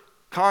 whoever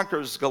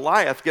conquers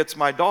Goliath gets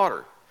my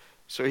daughter.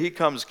 So he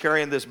comes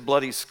carrying this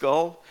bloody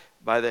skull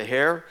by the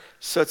hair,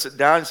 sets it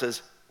down and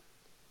says,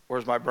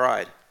 where's my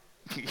bride?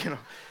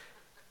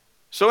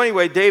 So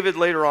anyway, David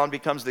later on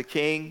becomes the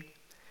king,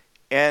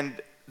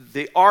 and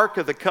the Ark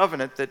of the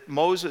Covenant that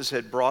Moses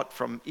had brought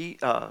from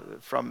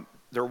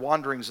their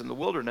wanderings in the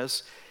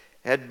wilderness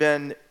had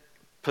been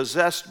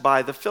possessed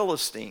by the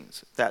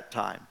Philistines at that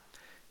time.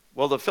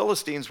 Well, the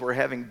Philistines were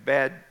having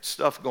bad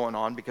stuff going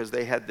on because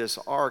they had this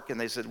ark, and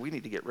they said, we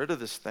need to get rid of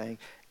this thing,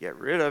 get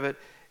rid of it.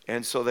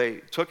 And so they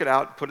took it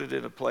out, put it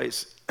in a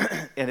place,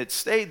 and it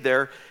stayed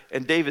there.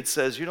 And David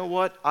says, you know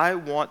what? I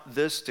want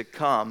this to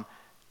come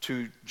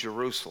to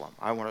Jerusalem.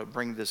 I want to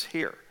bring this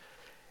here.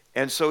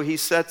 And so he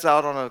sets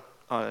out on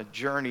a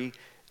journey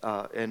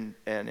and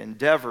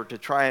endeavor to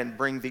try and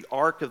bring the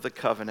Ark of the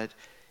Covenant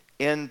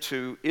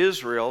into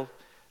Israel,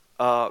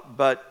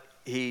 but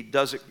he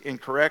does it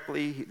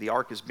incorrectly. The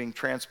ark is being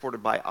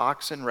transported by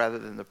oxen rather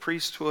than the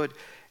priesthood.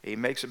 He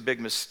makes a big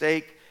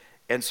mistake,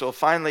 and so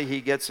finally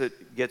he gets it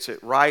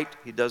right.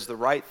 He does the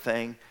right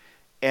thing,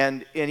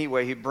 and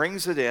anyway, he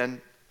brings it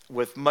in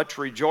with much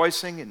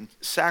rejoicing and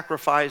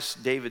sacrifice.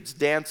 David's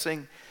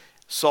dancing.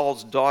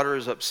 Saul's daughter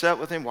is upset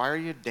with him. Why are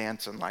you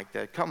dancing like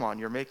that? Come on,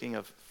 you're making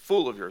a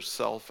fool of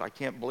yourself. I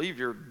can't believe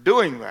you're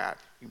doing that.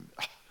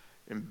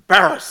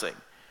 Embarrassing.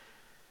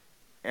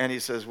 And he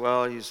says,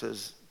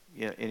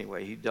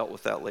 anyway, he dealt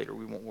with that later.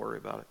 We won't worry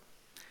about it.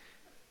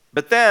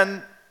 But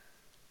then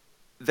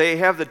they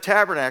have the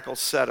tabernacle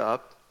set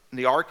up, and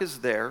the ark is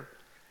there,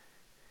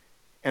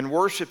 and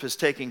worship is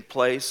taking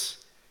place.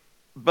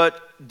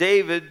 But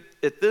David,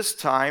 at this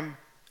time,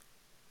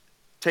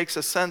 takes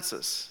a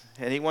census,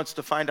 and he wants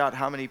to find out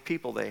how many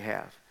people they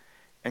have.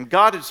 And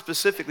God had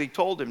specifically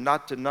told him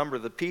not to number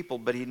the people,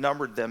 but he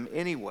numbered them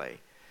anyway.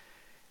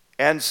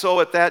 And so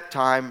at that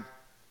time,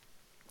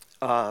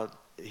 a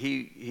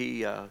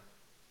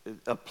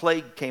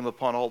plague came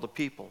upon all the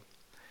people.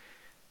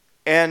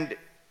 And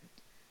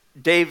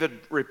David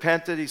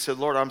repented. He said,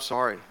 Lord, I'm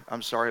sorry.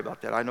 I'm sorry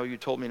about that. I know you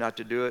told me not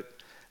to do it,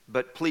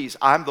 but please,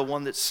 I'm the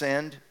one that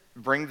sinned.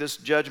 Bring this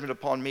judgment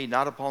upon me,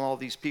 not upon all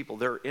these people.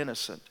 They're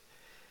innocent.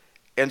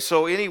 And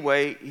so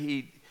anyway,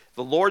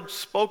 the Lord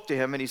spoke to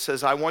him and he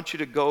says, I want you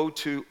to go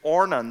to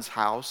Ornan's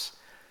house,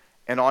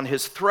 and on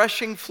his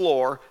threshing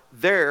floor,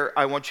 there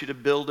I want you to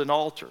build an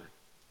altar.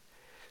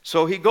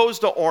 So he goes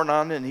to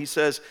Ornan and he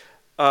says,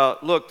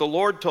 look, the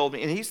Lord told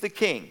me, and he's the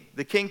king.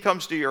 The king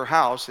comes to your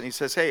house and he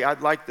says, hey,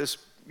 I'd like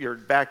your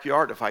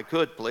backyard if I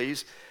could,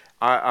 please.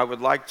 I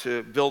would like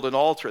to build an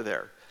altar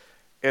there.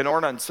 And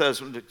Ornan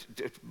says,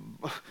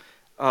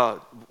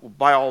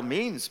 by all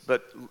means,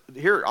 but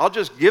here, I'll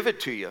just give it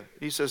to you.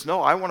 He says,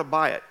 no, I want to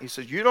buy it. He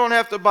says, you don't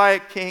have to buy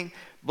it, king.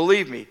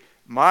 Believe me,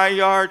 my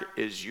yard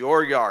is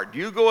your yard.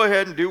 You go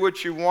ahead and do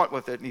what you want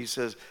with it. And he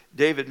says,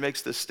 David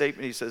makes this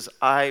statement. He says,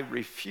 I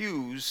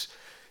refuse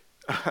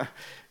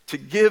to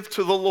give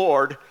to the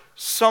Lord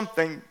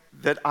something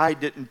that I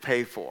didn't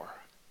pay for.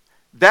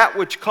 That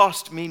which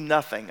cost me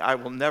nothing, I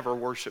will never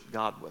worship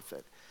God with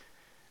it.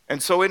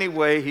 And so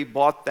anyway, he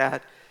bought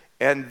that.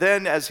 And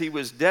then as he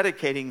was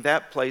dedicating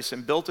that place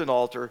and built an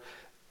altar,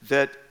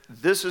 that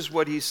this is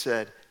what he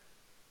said.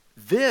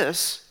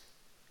 This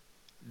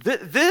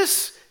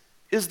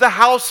is the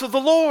house of the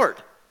Lord.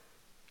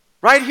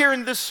 Right here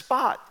in this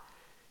spot.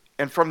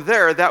 And from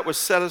there, that was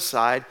set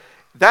aside.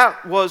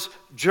 That was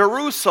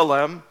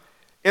Jerusalem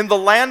in the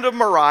land of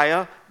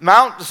Moriah,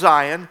 Mount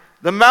Zion,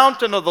 the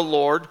mountain of the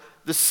Lord,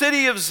 the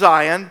city of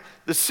Zion,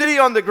 the city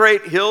on the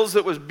great hills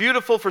that was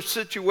beautiful for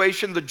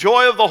situation, the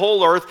joy of the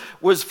whole earth,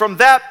 was from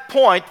that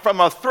point, from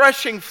a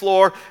threshing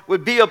floor,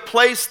 would be a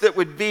place that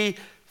would be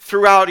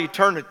throughout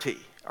eternity.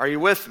 Are you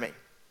with me?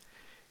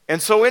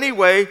 And so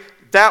anyway,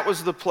 that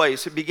was the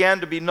place. It began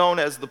to be known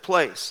as the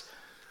place.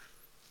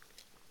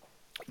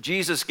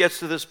 Jesus gets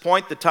to this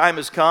point, the time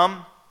has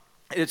come.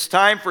 It's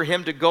time for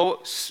him to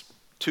go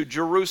to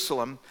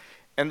Jerusalem.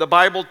 And the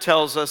Bible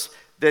tells us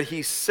that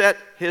he set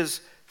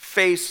his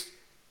face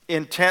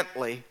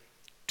intently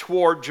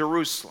toward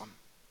Jerusalem.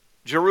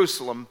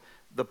 Jerusalem,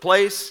 the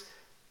place,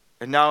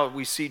 and now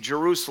we see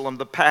Jerusalem,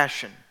 the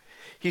passion.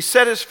 He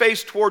set his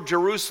face toward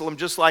Jerusalem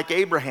just like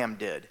Abraham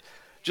did.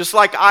 Just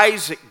like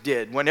Isaac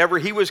did whenever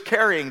he was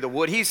carrying the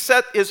wood. He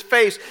set his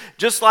face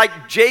just like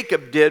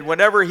Jacob did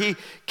whenever he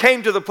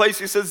came to the place.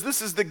 He says,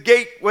 this is the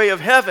gateway of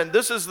heaven.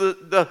 This is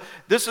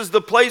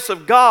the place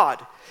of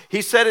God.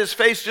 He set his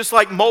face just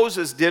like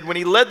Moses did when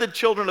he led the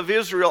children of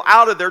Israel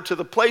out of there to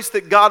the place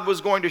that God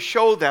was going to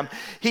show them.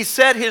 He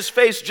set his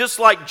face just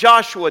like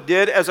Joshua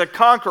did as a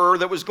conqueror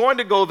that was going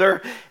to go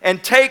there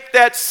and take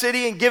that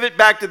city and give it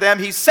back to them.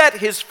 He set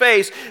his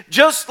face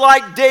just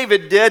like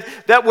David did,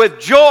 that with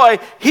joy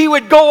he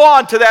would go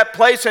on to that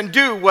place and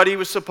do what he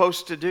was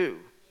supposed to do.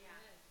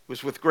 It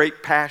was with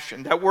great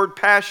passion. That word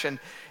passion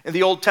in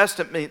the Old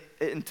Testament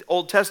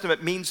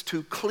means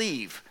to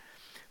cleave,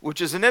 which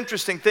is an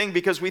interesting thing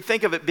because we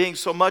think of it being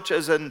so much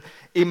as an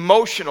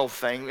emotional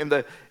thing in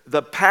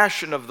the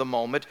passion of the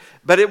moment.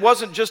 But it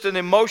wasn't just an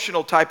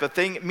emotional type of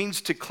thing. It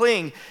means to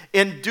cling.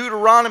 In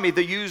Deuteronomy,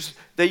 they use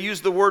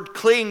the word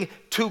cling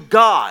to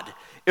God.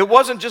 It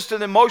wasn't just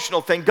an emotional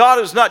thing. God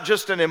is not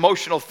just an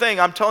emotional thing.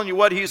 I'm telling you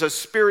what, he's a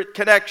spirit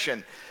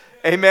connection.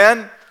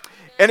 Amen?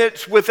 And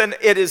it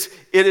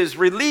is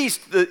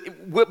released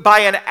by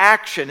an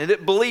action, and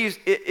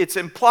it's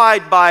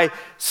implied by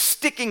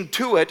sticking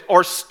to it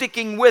or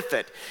sticking with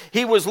it.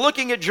 He was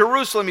looking at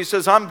Jerusalem. He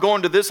says, I'm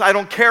going to this. I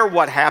don't care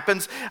what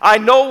happens. I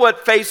know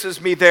what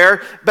faces me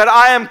there, but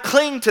I am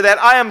clinging to that.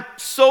 I am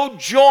so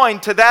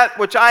joined to that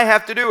which I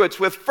have to do. It's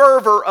with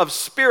fervor of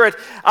spirit.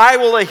 I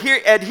will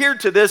adhere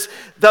to this.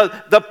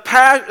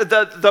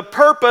 The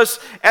purpose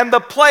and the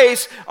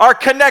place are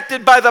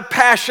connected by the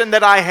passion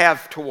that I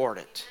have toward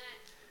it.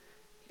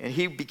 And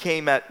he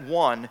became at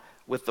one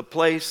with the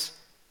place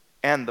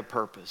and the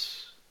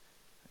purpose.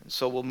 And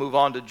so we'll move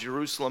on to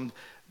Jerusalem.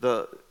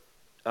 Where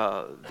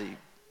are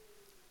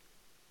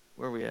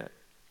we at?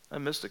 I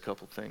missed a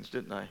couple things,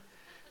 didn't I?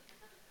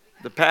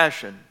 The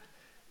passion,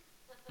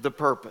 the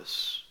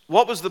purpose.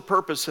 What was the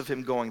purpose of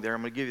him going there?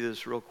 I'm going to give you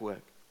this real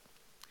quick.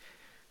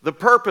 The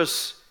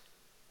purpose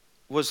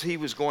was he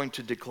was going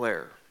to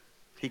declare.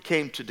 He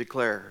came to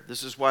declare.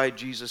 This is why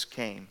Jesus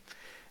came.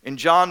 In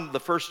John, the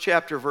first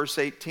chapter, verse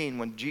 18,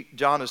 when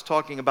John is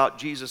talking about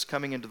Jesus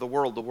coming into the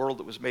world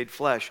that was made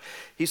flesh,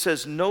 he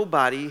says,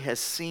 nobody has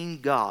seen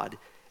God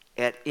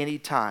at any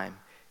time,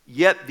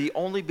 yet the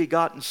only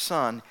begotten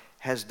Son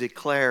has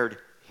declared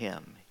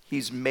him.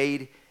 He's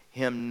made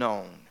him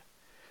known.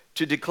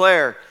 To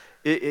declare,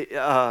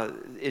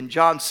 in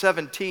John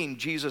 17,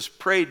 Jesus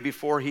prayed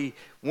before he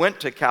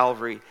went to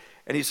Calvary.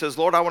 And he says,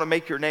 Lord, I want to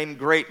make your name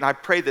great, and I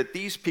pray that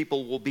these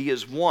people will be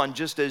as one,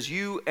 just as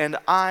you and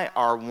I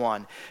are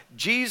one.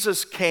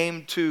 Jesus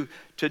came to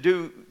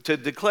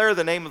declare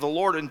the name of the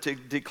Lord and to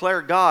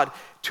declare God,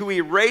 to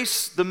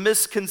erase the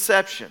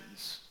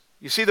misconceptions.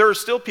 You see, there are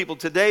still people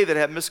today that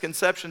have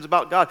misconceptions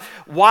about God.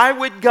 Why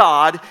would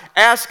God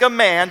ask a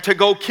man to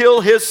go kill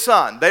his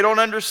son? They don't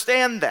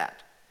understand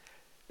that.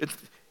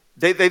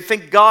 They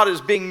think God is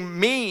being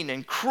mean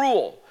and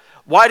cruel.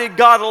 Why did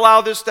God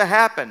allow this to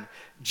happen?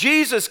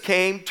 Jesus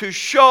came to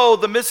show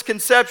the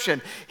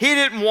misconception. He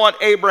didn't want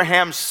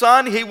Abraham's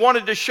son. He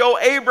wanted to show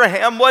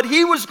Abraham what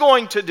he was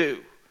going to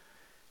do.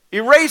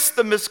 Erase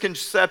the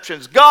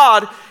misconceptions.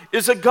 God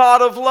is a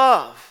God of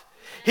love.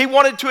 He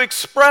wanted to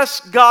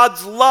express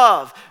God's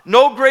love.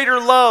 No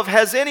greater love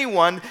has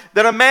anyone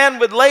than a man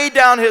would lay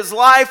down his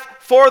life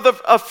for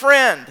a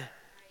friend.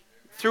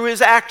 Through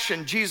his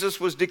action, Jesus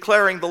was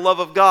declaring the love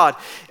of God.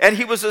 And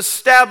he was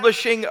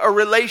establishing a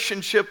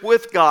relationship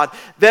with God.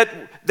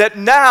 That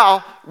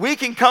now we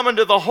can come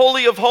into the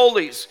Holy of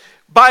Holies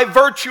by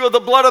virtue of the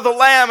blood of the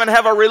Lamb and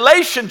have a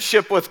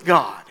relationship with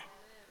God.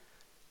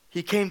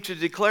 He came to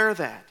declare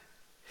that.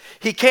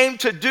 He came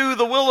to do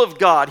the will of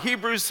God.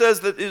 Hebrews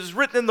says that it is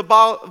written in the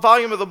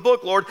volume of the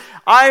book, Lord,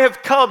 I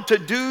have come to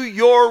do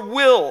your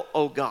will,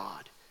 O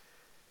God.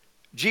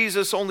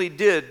 Jesus only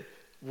did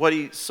what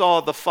he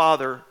saw the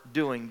Father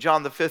doing.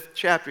 John the 5th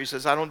chapter, he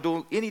says, I don't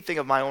do anything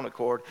of my own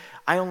accord.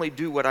 I only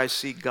do what I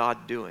see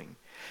God doing.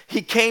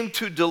 He came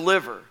to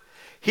deliver.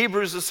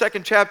 Hebrews, the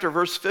 2nd chapter,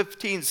 verse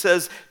 15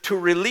 says, to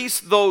release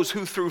those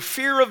who through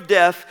fear of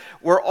death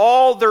were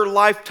all their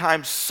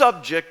lifetime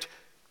subject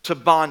to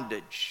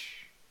bondage.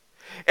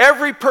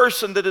 Every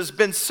person that has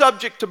been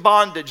subject to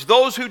bondage,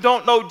 those who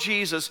don't know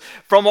Jesus,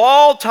 from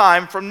all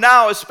time, from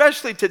now,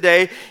 especially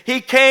today, He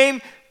came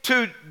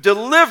to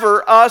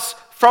deliver us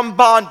from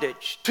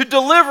bondage, to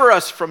deliver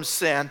us from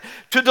sin,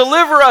 to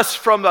deliver us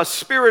from a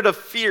spirit of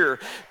fear,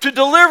 to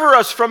deliver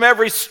us from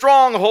every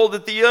stronghold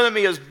that the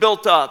enemy has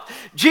built up.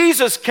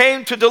 Jesus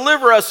came to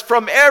deliver us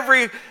from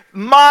every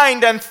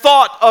mind and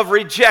thought of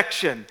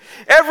rejection,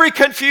 every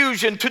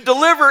confusion, to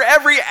deliver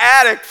every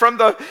addict from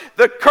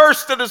the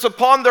curse that is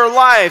upon their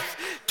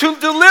life, to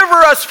deliver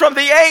us from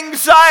the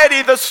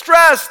anxiety, the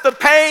stress, the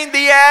pain,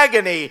 the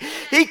agony.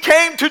 He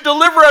came to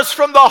deliver us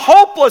from the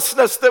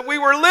hopelessness that we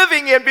were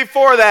living in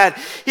before that.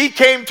 He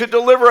came to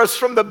deliver us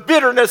from the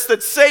bitterness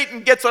that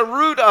Satan gets a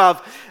root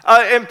of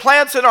and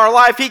plants in our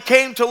life. He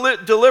came to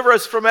deliver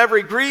us from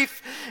every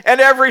grief and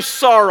every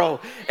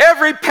sorrow,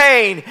 every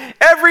pain,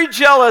 every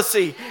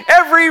jealousy,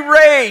 every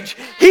rage.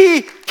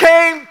 He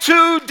came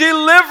to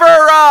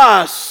deliver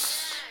us.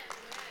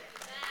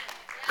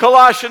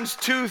 Colossians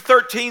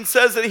 2:13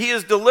 says that He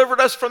has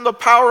delivered us from the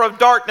power of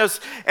darkness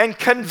and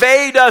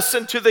conveyed us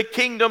into the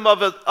kingdom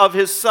of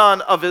His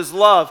Son, of His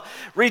love.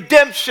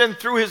 Redemption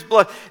through His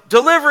blood.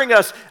 Delivering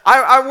us.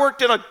 I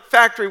worked in a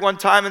factory one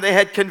time and they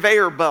had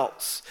conveyor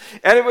belts.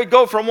 And it would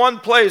go from one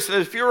place,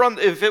 and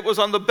if it was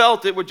on the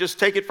belt, it would just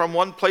take it from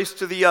one place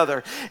to the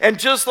other. And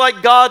just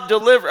like God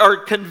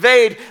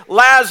conveyed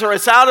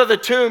Lazarus out of the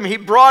tomb, He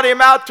brought him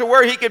out to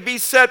where he could be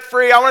set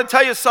free. I want to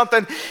tell you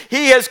something.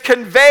 He has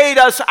conveyed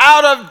us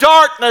out of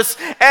darkness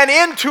and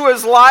into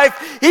His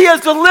life. He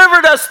has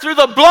delivered us through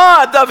the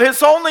blood of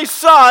His only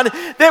Son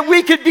that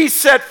we could be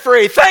set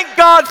free. Thank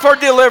God for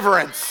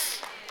deliverance.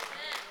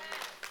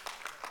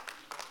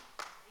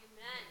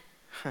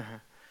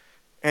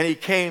 And He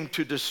came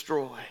to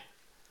destroy.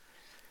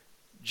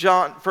 1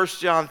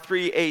 John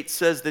 3:8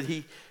 says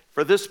that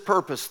for this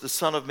purpose the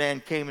Son of Man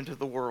came into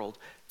the world,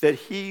 that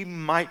He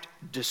might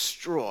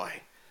destroy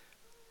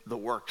the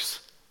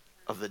works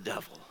of the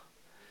devil.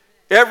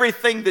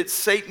 Everything that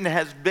Satan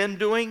has been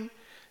doing,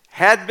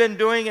 had been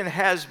doing, and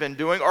has been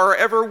doing, or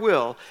ever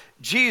will,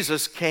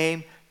 Jesus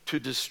came to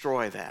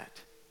destroy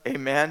that.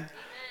 Amen?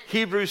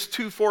 Hebrews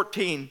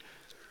 2:14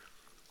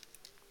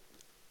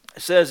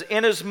 says,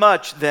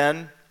 inasmuch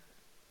then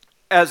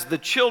as the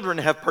children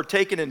have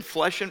partaken in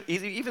flesh, and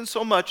even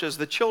so much as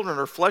the children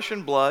are flesh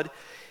and blood,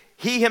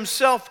 He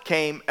Himself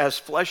came as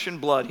flesh and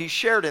blood. He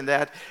shared in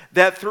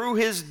that through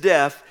His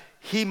death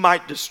He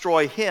might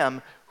destroy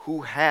him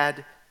who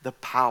had the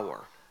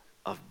power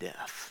of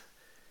death.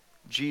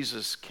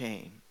 Jesus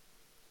came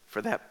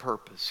for that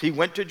purpose. He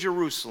went to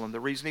Jerusalem.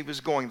 The reason He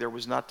was going there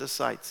was not to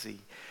sightsee.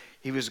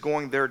 He was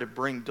going there to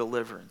bring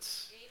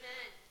deliverance.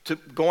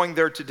 Going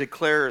there to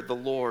declare the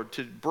Lord,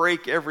 to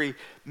break every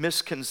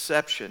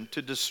misconception,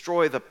 to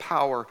destroy the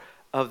power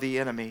of the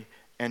enemy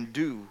and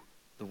do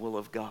the will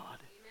of God.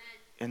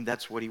 Amen. And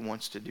that's what He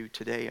wants to do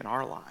today in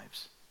our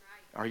lives.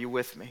 Right. Are you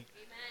with me? Amen.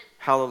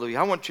 Hallelujah.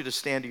 I want you to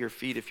stand to your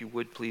feet, if you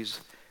would,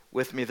 please,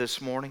 with me this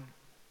morning.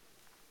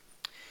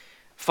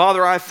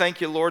 Father, I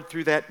thank You, Lord,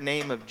 through that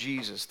name of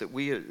Jesus that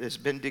has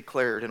been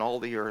declared in all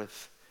the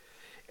earth.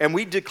 And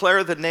we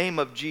declare the name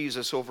of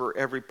Jesus over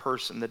every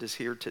person that is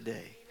here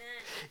today.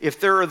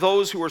 If there are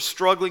those who are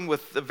struggling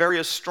with the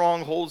various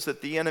strongholds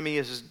that the enemy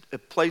has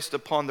placed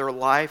upon their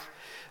life,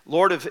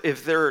 Lord,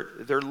 if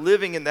they're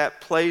living in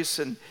that place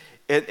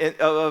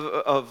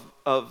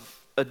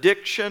of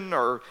addiction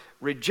or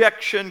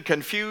rejection,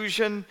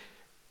 confusion,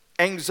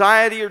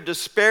 anxiety or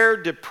despair,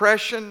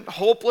 depression,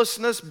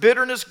 hopelessness,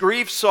 bitterness,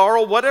 grief,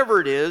 sorrow,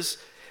 whatever it is,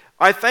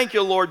 I thank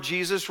You, Lord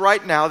Jesus,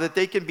 right now that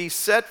they can be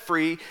set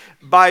free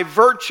by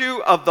virtue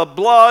of the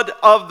blood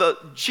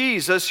of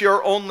Jesus,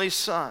 Your only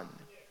Son.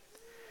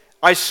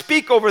 I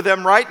speak over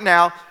them right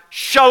now,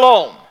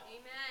 shalom. Amen.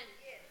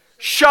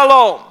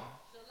 Shalom.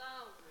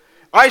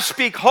 I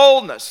speak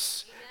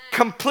wholeness,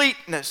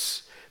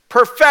 completeness,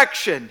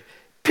 perfection,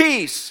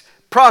 peace,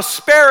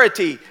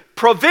 prosperity,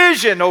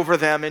 provision over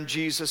them in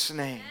Jesus'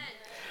 name.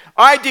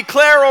 I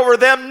declare over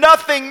them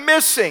nothing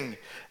missing,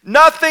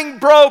 nothing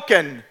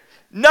broken,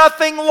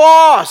 nothing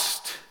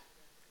lost.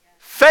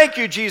 Thank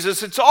You,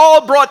 Jesus. It's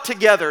all brought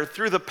together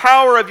through the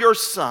power of Your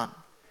Son.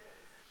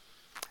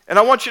 And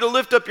I want you to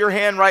lift up your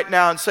hand right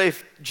now and say,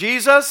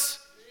 Jesus,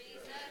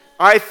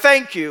 I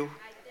thank You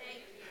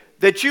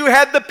that You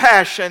had the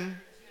passion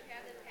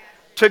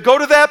to go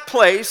to that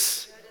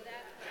place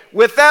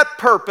with that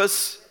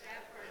purpose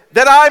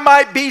that I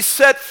might be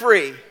set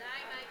free.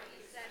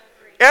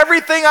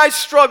 Everything I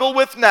struggle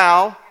with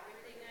now,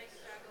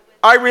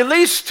 I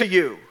release to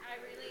You.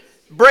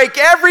 Break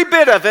every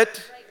bit of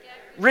it,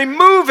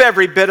 remove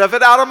every bit of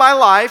it out of my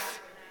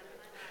life,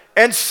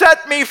 and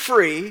set me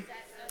free.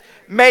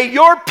 May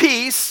Your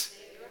peace,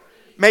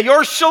 may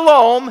Your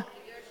shalom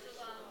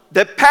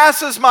that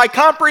passes my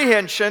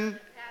comprehension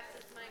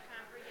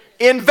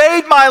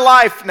invade my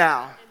life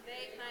now.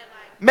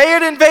 May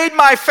it invade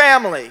my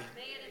family.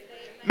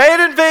 May it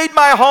invade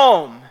my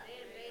home,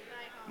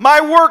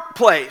 my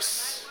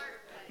workplace,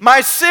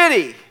 my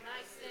city,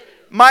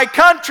 my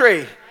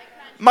country,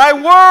 my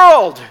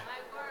world.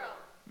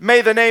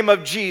 May the name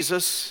of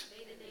Jesus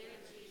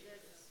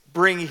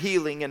bring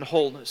healing and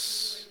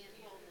wholeness.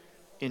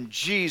 In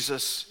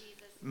Jesus'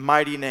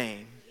 mighty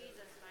name.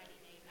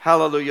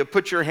 Hallelujah.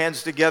 Put your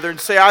hands together and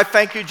say, I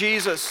thank you,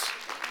 Jesus.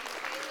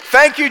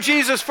 Thank you,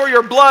 Jesus, for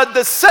your blood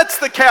that sets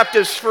the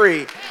captives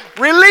free,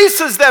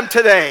 releases them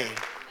today.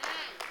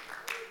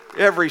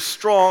 Every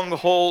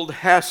stronghold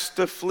has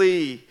to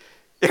flee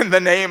in the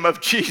name of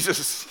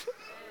Jesus.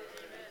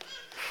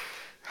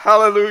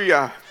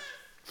 Hallelujah.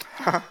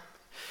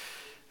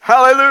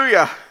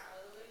 Hallelujah.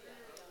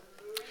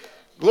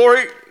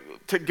 Glory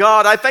to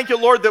God. I thank you,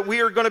 Lord, that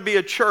we are going to be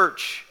a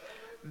church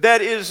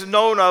that is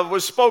known of,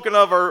 was spoken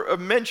of, or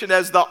mentioned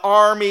as the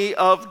army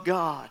of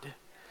God.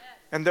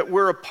 And that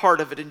we're a part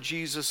of it in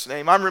Jesus'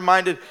 name. I'm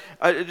reminded,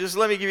 just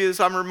let me give you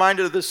this, I'm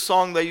reminded of this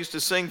song they used to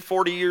sing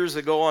 40 years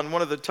ago on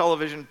one of the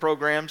television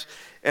programs.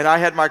 And I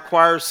had my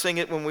choir sing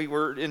it when we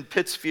were in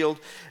Pittsfield.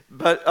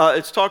 But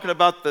it's talking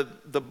about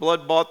the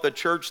blood-bought, the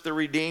church, the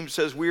redeemed. It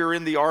says, we are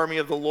in the army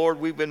of the Lord.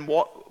 We've been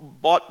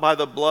bought by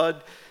the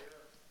blood,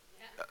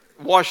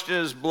 washed in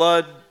his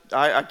blood.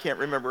 I can't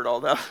remember it all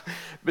now.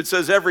 But it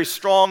says, every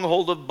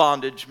stronghold of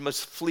bondage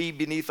must fall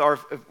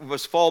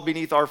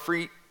beneath our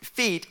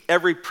feet.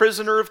 Every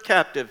prisoner of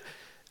captive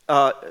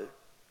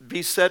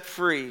be set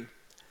free.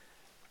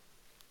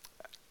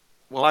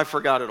 Well, I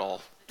forgot it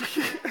all.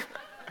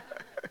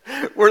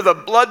 We're the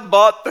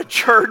blood-bought, the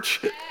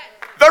church,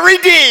 the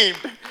redeemed.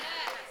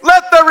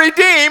 Let the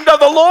redeemed of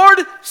the Lord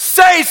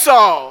say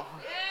so.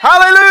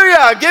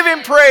 Hallelujah. Give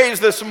him praise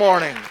this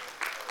morning.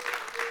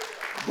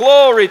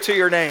 Glory to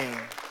your name.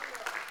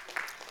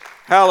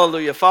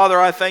 Hallelujah. Father,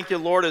 I thank you,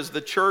 Lord, as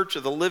the church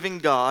of the living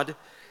God,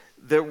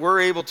 that we're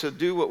able to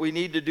do what we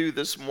need to do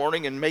this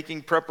morning in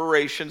making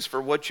preparations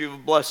for what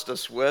you've blessed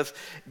us with.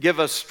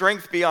 Give us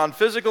strength beyond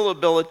physical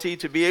ability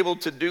to be able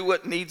to do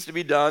what needs to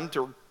be done,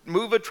 to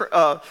move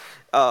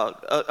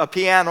a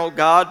piano,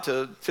 God,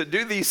 to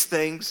do these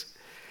things.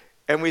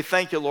 And we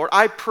thank you, Lord.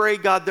 I pray,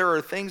 God, there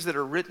are things that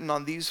are written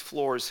on these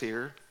floors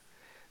here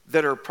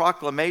that are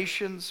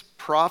proclamations,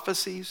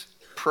 prophecies,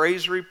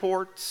 praise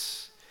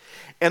reports.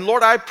 And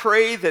Lord, I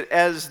pray that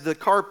as the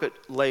carpet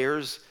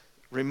layers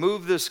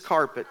remove this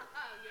carpet,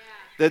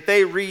 that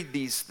they read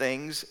these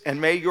things, and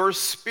may your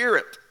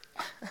spirit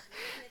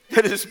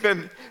that has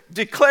been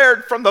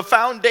declared from the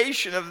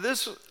foundation of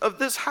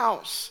this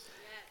house,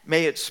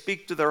 may it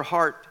speak to their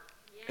heart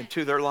and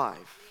to their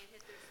life.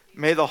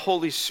 May the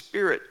Holy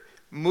Spirit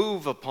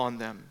move upon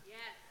them.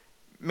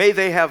 May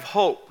they have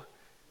hope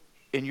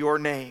in your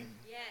name.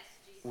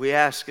 We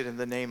ask it in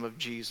the name of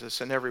Jesus.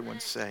 And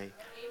everyone say,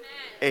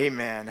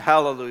 Amen.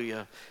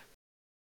 Hallelujah.